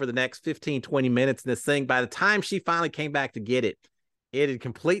watched over the next 15, 20 minutes. And this thing, by the time she finally came back to get it, it had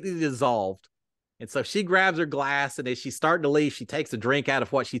completely dissolved. And so she grabs her glass, and as she's starting to leave, she takes a drink out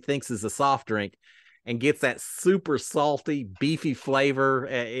of what she thinks is a soft drink and gets that super salty, beefy flavor,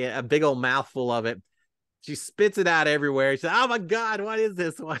 a big old mouthful of it. She spits it out everywhere. She said, "Oh my God, what is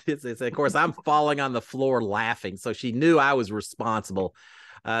this? What is this?" And of course, I'm falling on the floor laughing. So she knew I was responsible.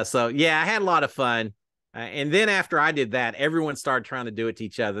 So yeah, I had a lot of fun. And then after I did that, everyone started trying to do it to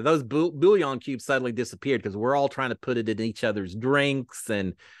each other. Those bouillon cubes suddenly disappeared because we're all trying to put it in each other's drinks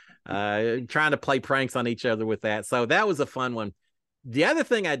and trying to play pranks on each other with that. So that was a fun one. The other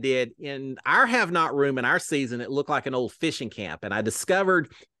thing I did in our have not room in our season, it looked like an old fishing camp. And I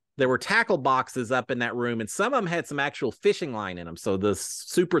discovered there were tackle boxes up in that room, and some of them had some actual fishing line in them. So the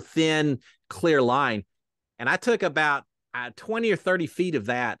super thin, clear line. And I took about 20 or 30 feet of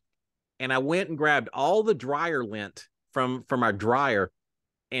that, and I went and grabbed all the dryer lint from our dryer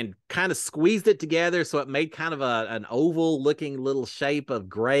and kind of squeezed it together so it made kind of an oval looking little shape of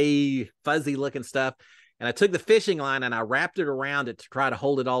gray, fuzzy looking stuff. And I took the fishing line and I wrapped it around it to try to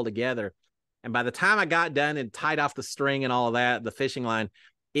hold it all together. And by the time I got done and tied off the string and all of that, the fishing line,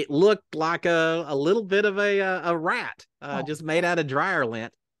 it looked like a little bit of a rat, just made out of dryer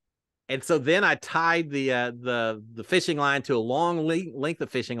lint. And so then I tied the fishing line to a long length of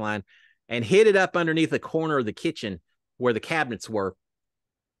fishing line and hid it up underneath the corner of the kitchen where the cabinets were,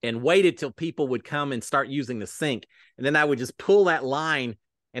 and waited till people would come and start using the sink. And then I would just pull that line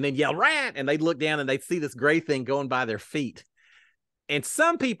and then yell, "Rat!" And they'd look down and they'd see this gray thing going by their feet. And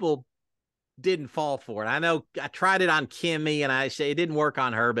some people didn't fall for it. I know I tried it on Kimmy, and it didn't work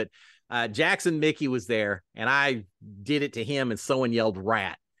on her, but Jackson Mickey was there, and I did it to him, and someone yelled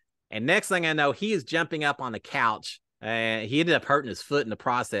 "rat." And next thing I know, he is jumping up on the couch. He ended up hurting his foot in the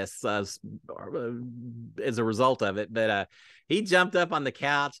process as a result of it. But he jumped up on the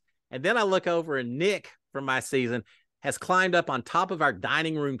couch, and then I look over and Nick from my season has climbed up on top of our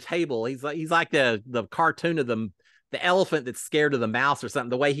dining room table. He's like the cartoon of the elephant that's scared of the mouse or something.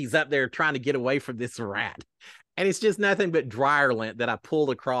 The way he's up there trying to get away from this rat, and it's just nothing but dryer lint that I pulled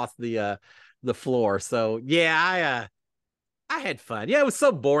across the floor. So yeah, I had fun. Yeah, it was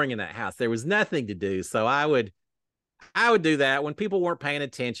so boring in that house. There was nothing to do. So I would do that when people weren't paying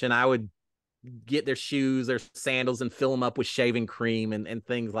attention. I would get their shoes, their sandals, and fill them up with shaving cream and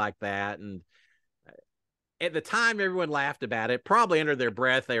things like that. And at the time, everyone laughed about it. Probably under their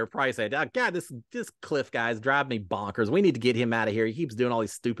breath, they were probably saying, "Oh God, this Cliff guy is driving me bonkers. We need to get him out of here. He keeps doing all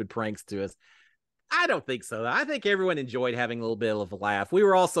these stupid pranks to us." I don't think so. I think everyone enjoyed having a little bit of a laugh. We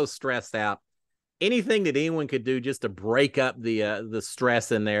were all so stressed out. Anything that anyone could do just to break up the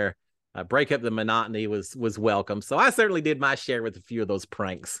stress in there, break up the monotony was welcome. So I certainly did my share with a few of those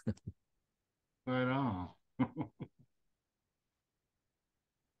pranks. Right on.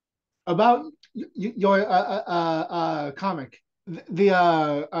 About your comic,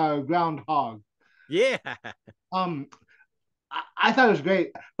 the groundhog. Yeah. Um, I thought it was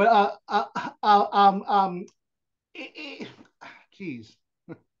great, but geez,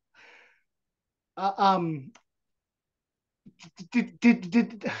 uh, um,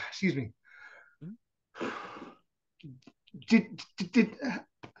 excuse me, did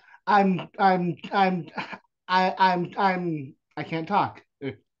I can't talk.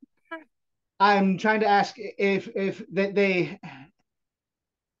 I'm trying to ask if that they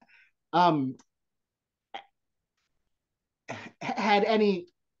um had any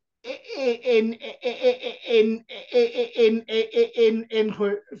in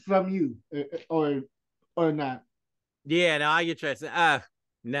input from you or not. Yeah, no, I get you.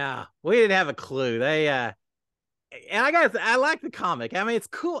 No, we didn't have a clue. They and I like the comic. I mean, it's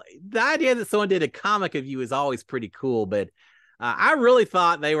cool. The idea that someone did a comic of you is always pretty cool, but I really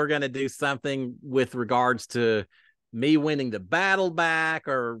thought they were going to do something with regards to me winning the battle back,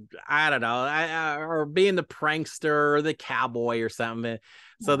 or I don't know, or being the prankster or the cowboy or something.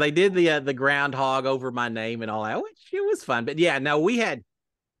 So they did the groundhog over my name and all that, which it was fun. But yeah, no, we had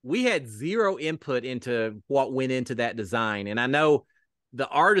zero input into what went into that design. And I know the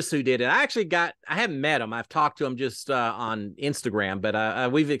artist who did it, I haven't met him. I've talked to him just on Instagram,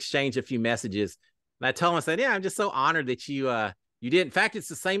 but we've exchanged a few messages. And I told him, I said, yeah, I'm just so honored that you did. In fact, it's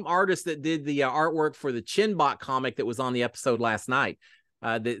the same artist that did the artwork for the Chinbot comic that was on the episode last night,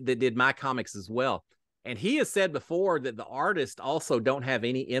 that did my comics as well. And he has said before that the artists also don't have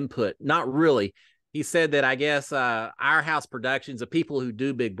any input. Not really. He said that I guess Our House Productions, the people who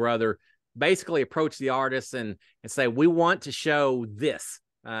do Big Brother, basically approach the artists and say, we want to show this.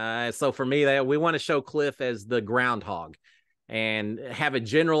 So for me, we want to show Cliff as the groundhog and have a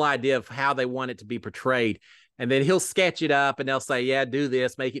general idea of how they want it to be portrayed. And then he'll sketch it up and they'll say, yeah, do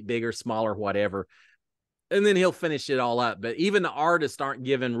this, make it bigger, smaller, whatever. And then he'll finish it all up. But even the artists aren't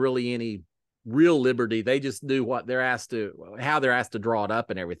given really any real liberty. They just do how they're asked to draw it up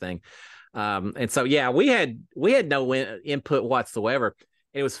and everything. And so, yeah, we had no input whatsoever.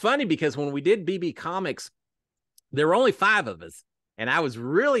 It was funny because when we did BB Comics, there were only 5 of us. And I was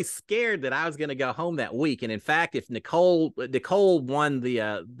really scared that I was going to go home that week. And in fact, if Nicole won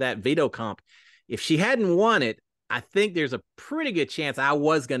that veto comp, if she hadn't won it, I think there's a pretty good chance I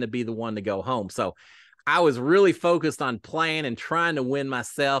was going to be the one to go home. So I was really focused on playing and trying to win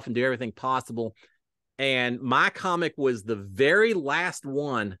myself and do everything possible. And my comic was the very last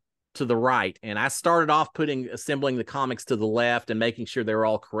one to the right. And I started off assembling the comics to the left and making sure they were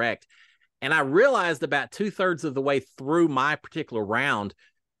all correct. And I realized about 2/3 of the way through my particular round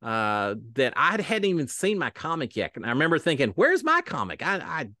that I hadn't even seen my comic yet. And I remember thinking, where's my comic?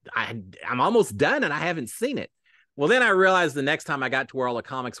 I'm almost done and I haven't seen it. Well, then I realized the next time I got to where all the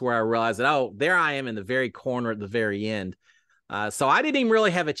comics were, I realized that, oh, there I am in the very corner at the very end. So I didn't even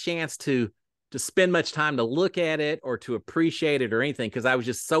really have a chance to spend much time to look at it or to appreciate it or anything, because I was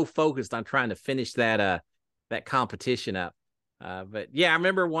just so focused on trying to finish that competition up. But yeah, I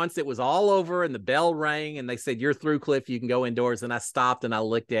remember once it was all over and the bell rang and they said, you're through, Cliff, you can go indoors. And I stopped and I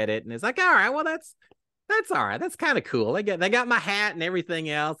looked at it and it's like, all right, well, that's all right. That's kind of cool. They got my hat and everything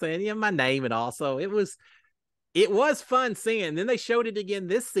else and my name and all. So it was fun seeing. And then they showed it again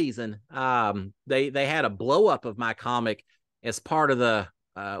this season. They had a blow up of my comic as part of the,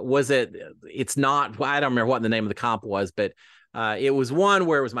 it's not, I don't remember what the name of the comp was, but it was one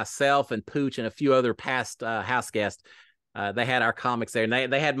where it was myself and Pooch and a few other past house guests. They had our comics there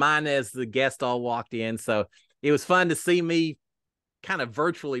and they had mine as the guest all walked in. So it was fun to see me kind of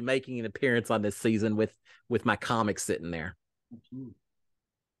virtually making an appearance on this season with my comics sitting there.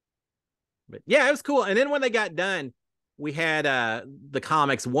 But yeah, it was cool. And then when they got done, we had the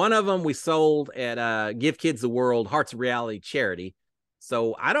comics. One of them we sold at Give Kids the World Hearts of Reality charity.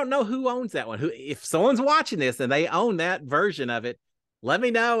 So I don't know who owns that one. Who, if someone's watching this and they own that version of it, let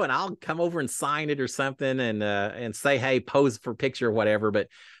me know and I'll come over and sign it or something and say, hey, pose for picture or whatever. But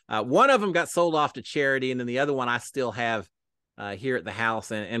one of them got sold off to charity, and then the other one I still have here at the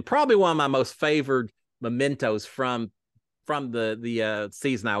house, and probably one of my most favored mementos from the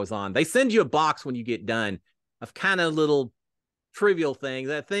season I was on. They send you a box when you get done of kind of little trivial things,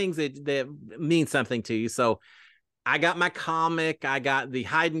 that mean something to you. So I got my comic, I got the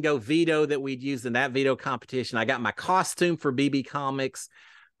hide and go veto that we'd used in that veto competition. I got my costume for BB Comics.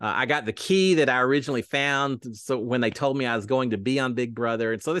 I got the key that I originally found. So when they told me I was going to be on Big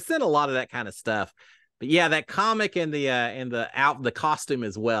Brother, and so they sent a lot of that kind of stuff. But yeah, that comic and the costume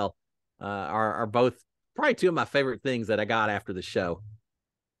as well are both probably two of my favorite things that I got after the show.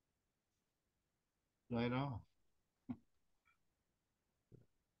 Right on.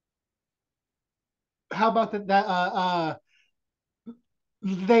 How about that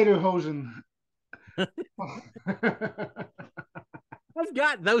Lederhosen? I've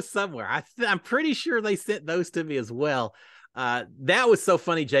got those somewhere. I'm pretty sure they sent those to me as well. That was so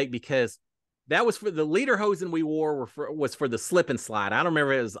funny, Jake, because that was for the lederhosen we wore was for the slip and slide. I don't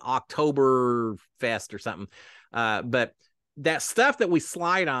remember if it was October Fest or something. But that stuff that we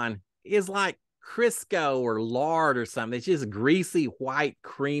slide on is like Crisco or lard or something. It's just greasy, white,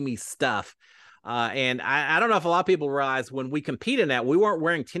 creamy stuff. And I don't know if a lot of people realize when we competed in that, we weren't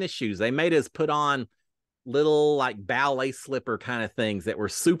wearing tennis shoes. They made us put on little like ballet slipper kind of things that were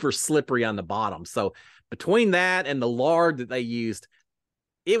super slippery on the bottom. So between that and the lard that they used,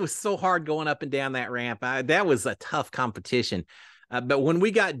 it was so hard going up and down that ramp. That was a tough competition. But when we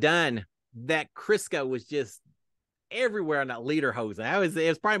got done, that Crisco was just everywhere on that lederhosen. It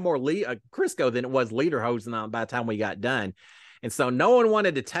was probably more Crisco than it was lederhosen on by the time we got done. And so no one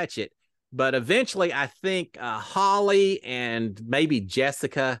wanted to touch it. But eventually, I think Holly and maybe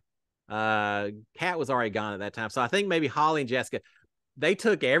Jessica, Kat was already gone at that time. So I think maybe Holly and Jessica, they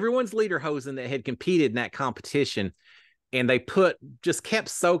took everyone's lederhosen that had competed in that competition, and they just kept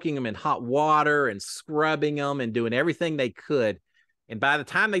soaking them in hot water and scrubbing them and doing everything they could. And by the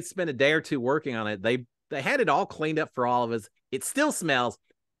time they spent a day or two working on it, they had it all cleaned up for all of us. It still smells.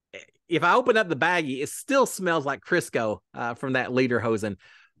 If I open up the baggie, it still smells like Crisco from that lederhosen.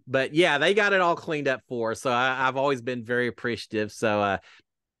 But yeah, they got it all cleaned up for us. So I've always been very appreciative. So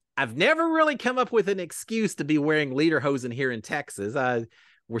I've never really come up with an excuse to be wearing lederhosen here in Texas.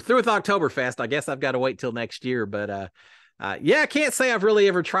 We're through with Oktoberfest. I guess I've got to wait till next year. But yeah, I can't say I've really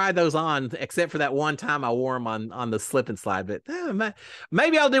ever tried those on, except for that one time I wore them on the slip and slide. But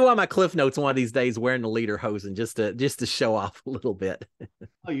maybe I'll do one of my Cliff Notes one of these days wearing the lederhosen just to show off a little bit.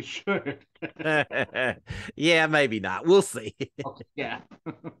 Oh, you should. Yeah, maybe not. We'll see. Okay, yeah.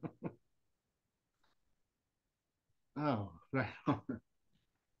 Oh, right.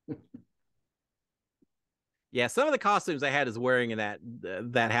 Yeah, some of the costumes I had as wearing in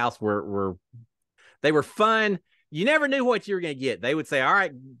that house were they were fun. You never knew what you were going to get. They would say, "All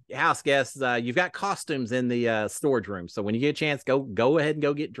right, house guests, you've got costumes in the storage room. So when you get a chance, go ahead and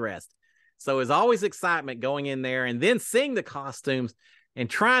go get dressed." So it's always excitement going in there and then seeing the costumes and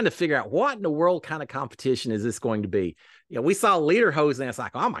trying to figure out what in the world kind of competition is this going to be. You know, we saw lederhosen and it's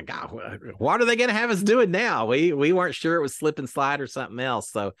like, oh my God, what are they going to have us doing now? We weren't sure it was slip and slide or something else.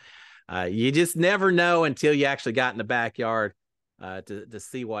 So you just never know until you actually got in the backyard to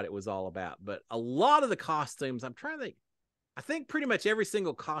see what it was all about. But a lot of the costumes, I'm trying to think, I think pretty much every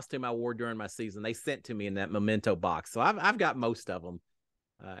single costume I wore during my season, they sent to me in that memento box. So I've got most of them.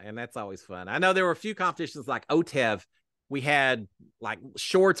 And that's always fun. I know there were a few competitions like OTEV. We had like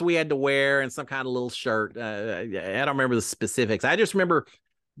shorts we had to wear and some kind of little shirt. I don't remember the specifics. I just remember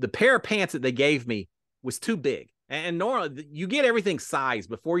the pair of pants that they gave me was too big. And normally you get everything sized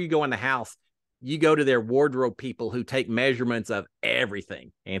before you go in the house. You go to their wardrobe people who take measurements of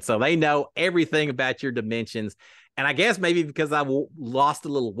everything. And so they know everything about your dimensions. And I guess maybe because I lost a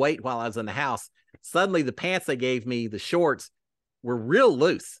little weight while I was in the house, suddenly the pants they gave me, the shorts, were real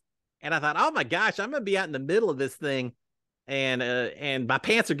loose. And I thought, oh my gosh, I'm going to be out in the middle of this thing. And my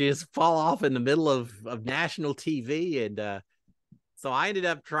pants are going to just fall off in the middle of national TV. And so I ended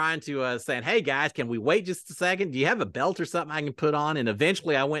up trying to saying, hey guys, can we wait just a second? Do you have a belt or something I can put on? And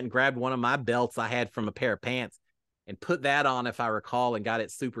eventually I went and grabbed one of my belts I had from a pair of pants and put that on, if I recall, and got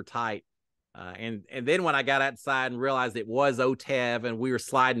it super tight. And then when I got outside and realized it was OTEV and we were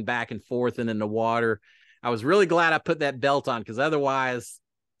sliding back and forth and in the water, I was really glad I put that belt on, because otherwise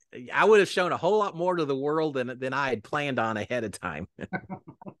I would have shown a whole lot more to the world than I had planned on ahead of time.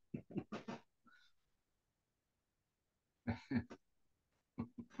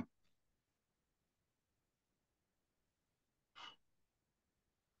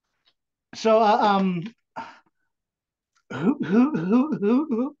 So,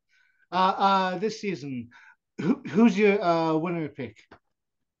 who, this season, who's your winner pick?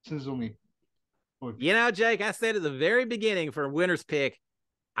 Since only four. You know, Jake, I said at the very beginning for winner's pick,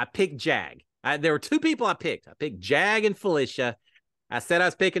 I picked Jag. There were two people I picked. I picked Jag and Felicia. I said I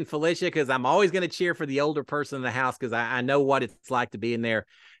was picking Felicia because I'm always going to cheer for the older person in the house because I know what it's like to be in there.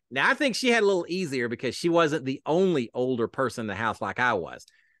 Now, I think she had a little easier because she wasn't the only older person in the house like I was.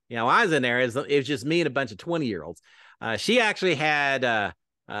 You know, I was in there, it was just me and a bunch of 20-year-olds. She actually had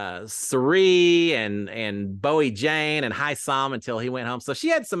Sari and Bowie Jane and Hai Sam until he went home. So she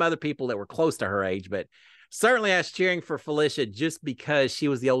had some other people that were close to her age, but certainly I was cheering for Felicia just because she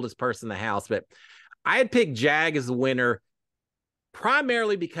was the oldest person in the house. But I had picked Jag as the winner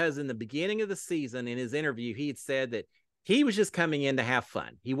primarily because in the beginning of the season, in his interview, he had said that he was just coming in to have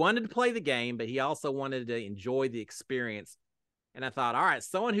fun. He wanted to play the game, but he also wanted to enjoy the experience. And I thought, all right,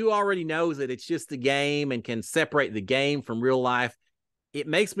 someone who already knows that it's just a game and can separate the game from real life, it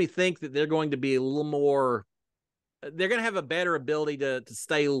makes me think that they're going to be a little more, they're going to have a better ability to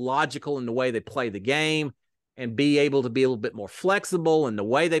stay logical in the way they play the game and be able to be a little bit more flexible in the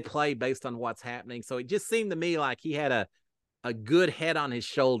way they play based on what's happening. So it just seemed to me like he had a good head on his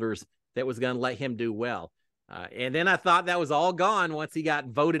shoulders that was going to let him do well. And then I thought that was all gone once he got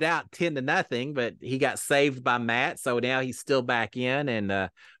voted out 10-0, but he got saved by Matt. So now he's still back in. And,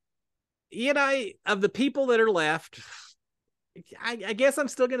 you know, of the people that are left, I guess I'm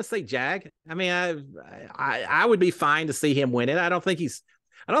still going to say Jag. I mean, I would be fine to see him win it. I don't think he's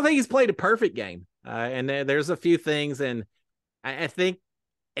played a perfect game. And there's a few things. And I think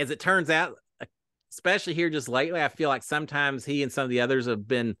as it turns out, especially here just lately, I feel like sometimes he and some of the others have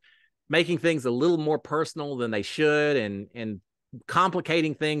been making things a little more personal than they should and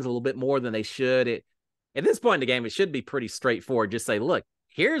complicating things a little bit more than they should. At this point in the game, it should be pretty straightforward. Just say, look,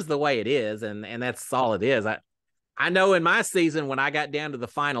 here's the way it is, and that's all it is. I know in my season when I got down to the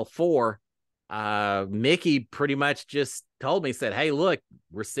final four, Mickey pretty much just told me, said, hey, look,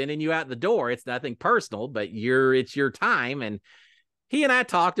 we're sending you out the door. It's nothing personal, but it's your time. And he and I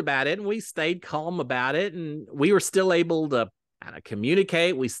talked about it and we stayed calm about it. And we were still able to kind of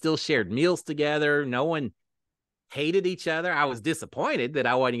communicate. We still shared meals together. No one hated each other. I was disappointed that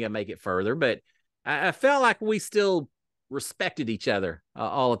I wasn't going to make it further, but I felt like we still respected each other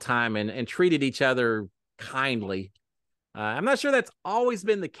all the time and treated each other kindly. I'm not sure that's always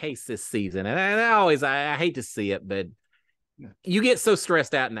been the case this season. And I hate to see it, but you get so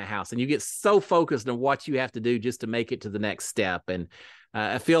stressed out in the house and you get so focused on what you have to do just to make it to the next step. And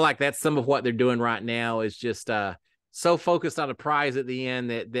I feel like that's some of what they're doing right now is just so focused on a prize at the end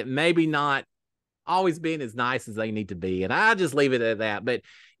that maybe not always being as nice as they need to be. And I'll just leave it at that. But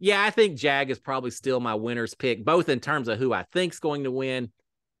yeah, I think Jag is probably still my winner's pick, both in terms of who I think's going to win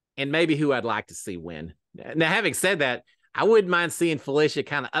and maybe who I'd like to see win. Now, having said that, I wouldn't mind seeing Felicia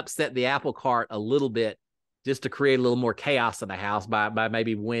kind of upset the apple cart a little bit just to create a little more chaos in the house by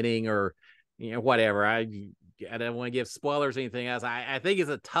maybe winning or, you know, whatever. I don't want to give spoilers or anything else. I think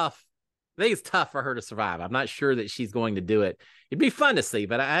it's tough for her to survive. I'm not sure that she's going to do it. It'd be fun to see,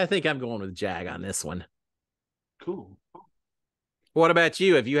 but I think I'm going with Jag on this one. Cool. What about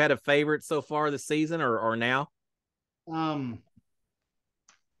you? Have you had a favorite so far this season or now?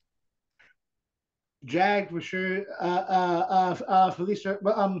 Jag for sure. Felicia,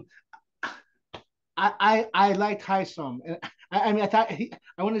 but I liked Hysom. I mean,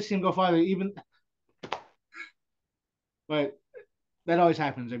 I wanted to see him go farther, even, but that always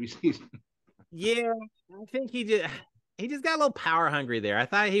happens every season. Yeah, I think he just got a little power hungry there. I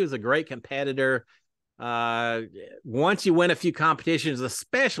thought he was a great competitor. Once you win a few competitions,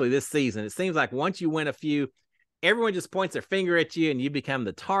 especially this season, it seems like once you win a few, everyone just points their finger at you and you become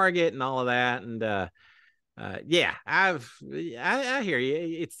the target and all of that. And yeah, I hear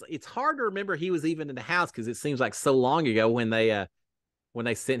you. It's hard to remember he was even in the house because it seems like so long ago when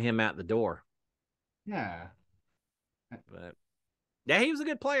they sent him out the door. Yeah. But yeah, he was a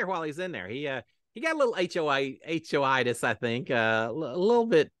good player while he's in there. He got a little HOItis, I think, a little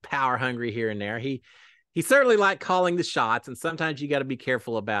bit power hungry here and there. He certainly liked calling the shots, and sometimes you got to be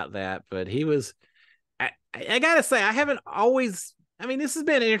careful about that. But he was, I gotta say, I haven't always. I mean, this has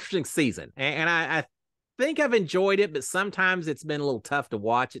been an interesting season, and I think I've enjoyed it, but sometimes it's been a little tough to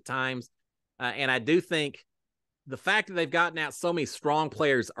watch at times. And I do think the fact that they've gotten out so many strong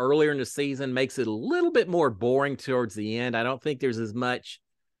players earlier in the season makes it a little bit more boring towards the end. I don't think there's as much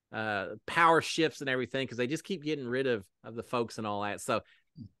power shifts and everything because they just keep getting rid of the folks and all that. So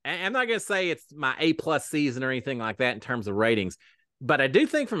I'm not going to say it's my A+ season or anything like that in terms of ratings, but I do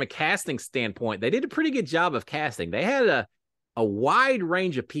think from a casting standpoint, they did a pretty good job of casting. They had a wide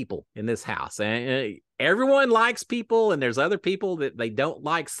range of people in this house, and everyone likes people, and there's other people that they don't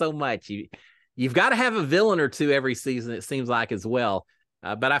like so much. You've got to have a villain or two every season, it seems like, as well.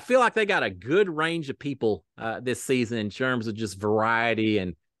 But I feel like they got a good range of people this season in terms of just variety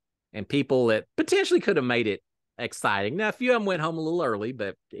and people that potentially could have made it exciting. Now, a few of them went home a little early,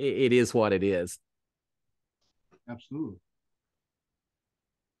 but it is what it is. Absolutely.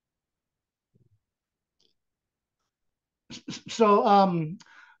 So,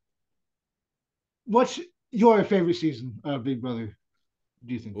 what's your favorite season of Big Brother?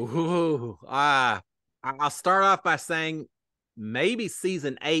 Do you think? Ooh, I'll start off by saying maybe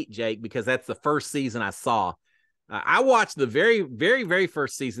season 8, Jake, because that's the first season I saw. I watched the very, very, very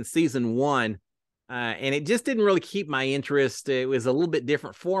first season, season 1, and it just didn't really keep my interest. It was a little bit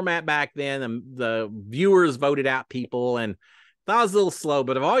different format back then. The viewers voted out people, and thought it was a little slow,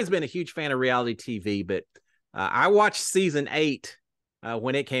 but I've always been a huge fan of reality TV. But I watched season 8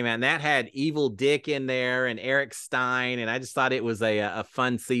 when it came out, and that had Evil Dick in there and Eric Stein, and I just thought it was a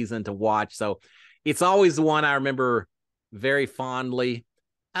fun season to watch. So it's always the one I remember very fondly.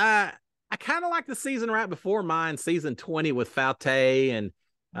 I kind of like the season right before mine, season 20 with Faute and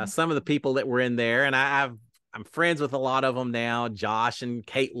some of the people that were in there. And I'm friends with a lot of them now, Josh and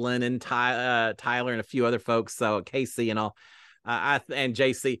Caitlin and Tyler and a few other folks. So Casey and all, and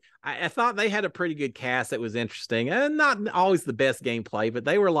JC. I thought they had a pretty good cast that was interesting, and not always the best gameplay, but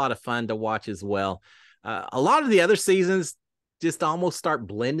they were a lot of fun to watch as well. A lot of the other seasons just almost start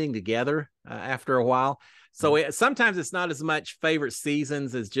blending together after a while. So sometimes it's not as much favorite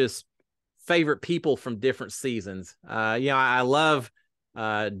seasons as just favorite people from different seasons. I love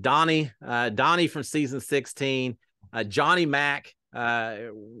Donnie from season 16, Johnny Mack,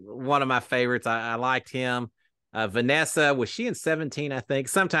 one of my favorites. I liked him. Vanessa, was she in 17? I think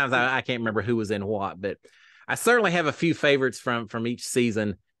sometimes I can't remember who was in what, but I certainly have a few favorites from each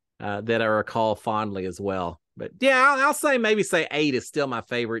season that I recall fondly as well. But yeah, I'll say 8 is still my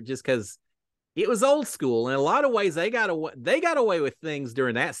favorite, just because it was old school. In a lot of ways, they got away with things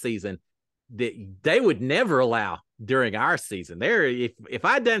during that season that they would never allow during our season. If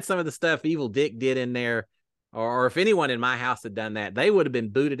I'd done some of the stuff Evil Dick did in there, or if anyone in my house had done that, they would have been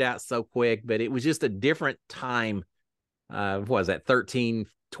booted out so quick. But it was just a different time. What was that, 13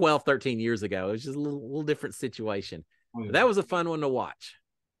 years ago? It was just a little different situation. Oh, yeah. That was a fun one to watch.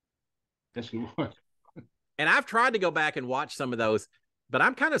 Yes, it was. And I've tried to go back and watch some of those, but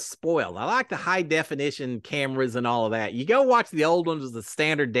I'm kind of spoiled. I like the high definition cameras and all of that. You go watch the old ones with the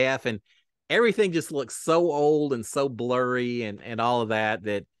standard def, and everything just looks so old and so blurry and all of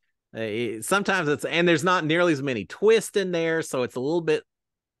that sometimes and there's not nearly as many twists in there, so it's a little bit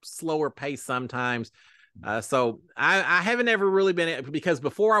slower pace sometimes. So I haven't ever really been, because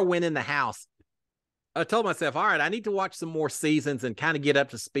before I went in the house, I told myself, all right, I need to watch some more seasons and kind of get up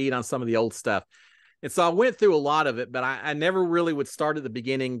to speed on some of the old stuff. And so I went through a lot of it, but I never really would start at the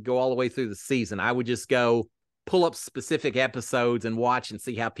beginning, go all the way through the season. I would just go pull up specific episodes and watch and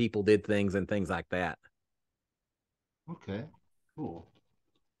see how people did things and things like that. Okay, cool.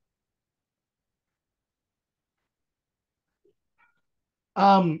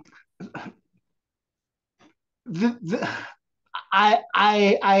 I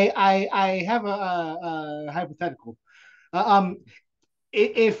have a hypothetical.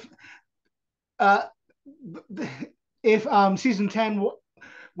 If uh, if season 10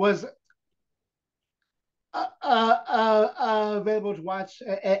 was available to watch,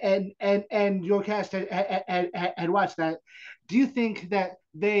 and your cast had watched that, do you think that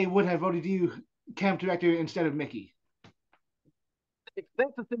they would have voted you camp director instead of Mickey?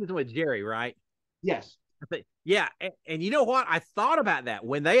 That's the thing with Jerry, right? Yes. Yeah, and you know what? I thought about that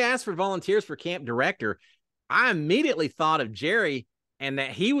when they asked for volunteers for camp director. I immediately thought of Jerry, and that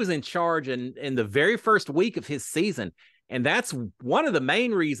he was in charge in the very first week of his season. And that's one of the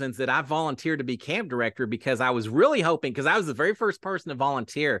main reasons that I volunteered to be camp director, because I was really hoping, because I was the very first person to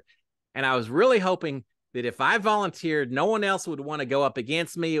volunteer, and I was really hoping that if I volunteered, no one else would want to go up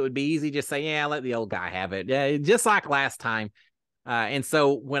against me. It would be easy to say, yeah, let the old guy have it, just like last time. And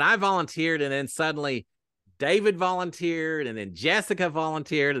so when I volunteered, and then suddenly David volunteered, and then Jessica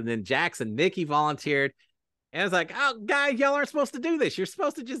volunteered, and then Jackson, Nikki volunteered, and I was like, oh, guys, y'all aren't supposed to do this. You're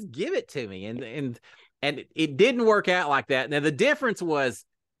supposed to just give it to me. And it didn't work out like that. Now, the difference was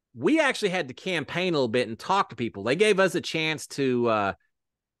we actually had to campaign a little bit and talk to people. They gave us a chance to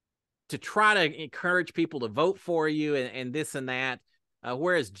try to encourage people to vote for you and this and that.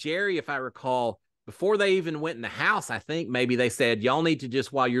 Whereas Jerry, if I recall, before they even went in the house, I think maybe they said, y'all need to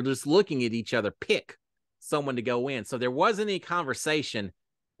just, while you're just looking at each other, pick someone to go in. So there wasn't any conversation.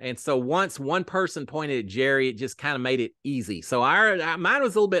 And so once one person pointed at Jerry, it just kind of made it easy. So mine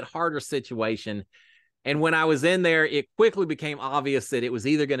was a little bit harder situation. And when I was in there, it quickly became obvious that it was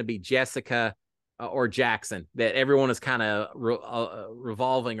either going to be Jessica or Jackson, that everyone is kind of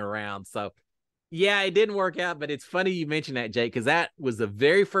revolving around. So yeah, it didn't work out, but it's funny you mentioned that, Jake, because that was the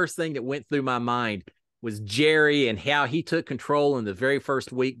very first thing that went through my mind was Jerry and how he took control in the very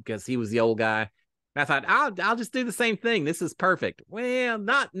first week because he was the old guy. And I thought, I'll just do the same thing. This is perfect. Well,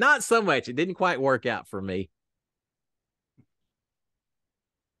 not so much. It didn't quite work out for me.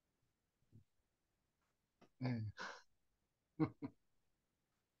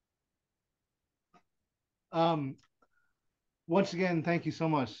 um, once again, thank you so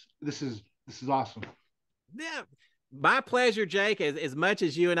much. This is awesome. Yeah, my pleasure, Jake. As much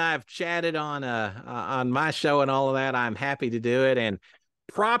as you and I have chatted on my show and all of that, I'm happy to do it. And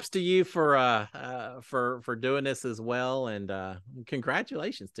props to you for doing this as well. And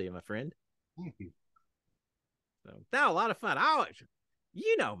congratulations to you, my friend. Thank you. So that was a lot of fun.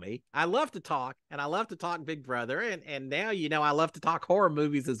 You know me. I love to talk, and I love to talk Big Brother, and now I love to talk horror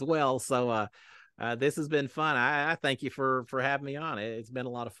movies as well. So this has been fun. I thank you for having me on. It's been a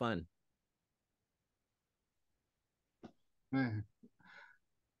lot of fun. Man.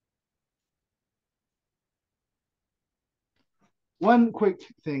 One quick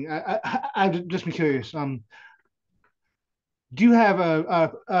thing, I'd just be curious. Do you have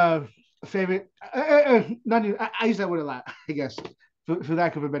a favorite? Not even, I use that word a lot, I guess, for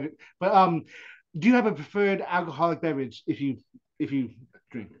lack of a better. But do you have a preferred alcoholic beverage if you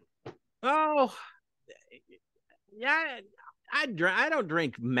drink? Oh, yeah, I don't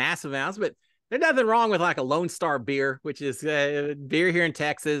drink massive amounts, but there's nothing wrong with like a Lone Star beer, which is beer here in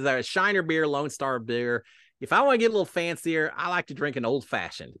Texas, or a Shiner beer, Lone Star beer. If I want to get a little fancier, I like to drink an old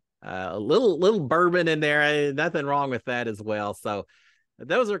fashioned, a little bourbon in there. Nothing wrong with that as well. So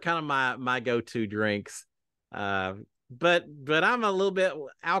those are kind of my go-to drinks. Uh, but I'm a little bit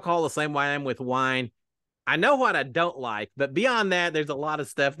alcohol the same way I am with wine. I know what I don't like, but beyond that, there's a lot of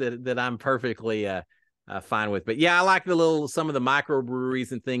stuff that I'm perfectly fine with. But yeah, I like some of the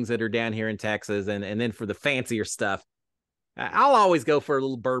microbreweries and things that are down here in Texas, and then for the fancier stuff, I'll always go for a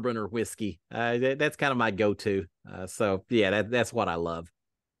little bourbon or whiskey. That's kind of my go-to. So yeah, that's what I love.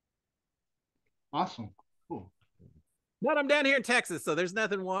 Awesome, cool. But I'm down here in Texas, so there's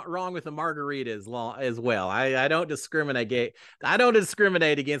nothing wrong with a margarita as well. I don't discriminate. I don't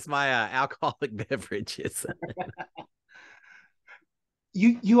discriminate against my alcoholic beverages.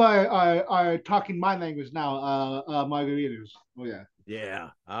 You are talking my language now, margaritas. Oh yeah. Yeah.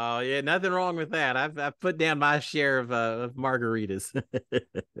 Oh yeah. Nothing wrong with that. I've put down my share of margaritas.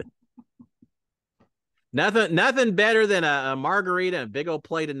 Nothing better than a margarita and a big old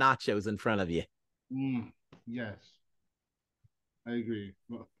plate of nachos in front of you. Yes, I agree.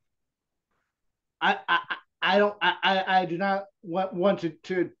 Well, I I don't I do not want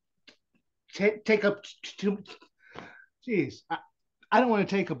to take up too. Jeez, I don't want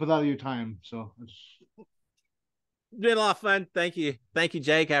to take up a lot of your time. So it's Been a lot of fun. Thank you,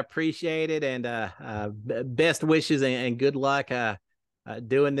 Jake. I appreciate it, and best wishes and good luck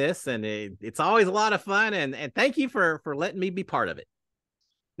doing this. And it's always a lot of fun. And thank you for letting me be part of it.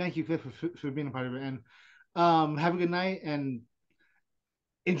 thank you, Cliff, for being a part of it. And have a good night and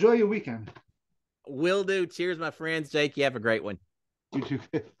enjoy your weekend. Will do. Cheers, my friends. Jake, you have a great one. You too.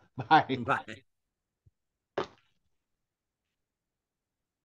 Bye. Bye.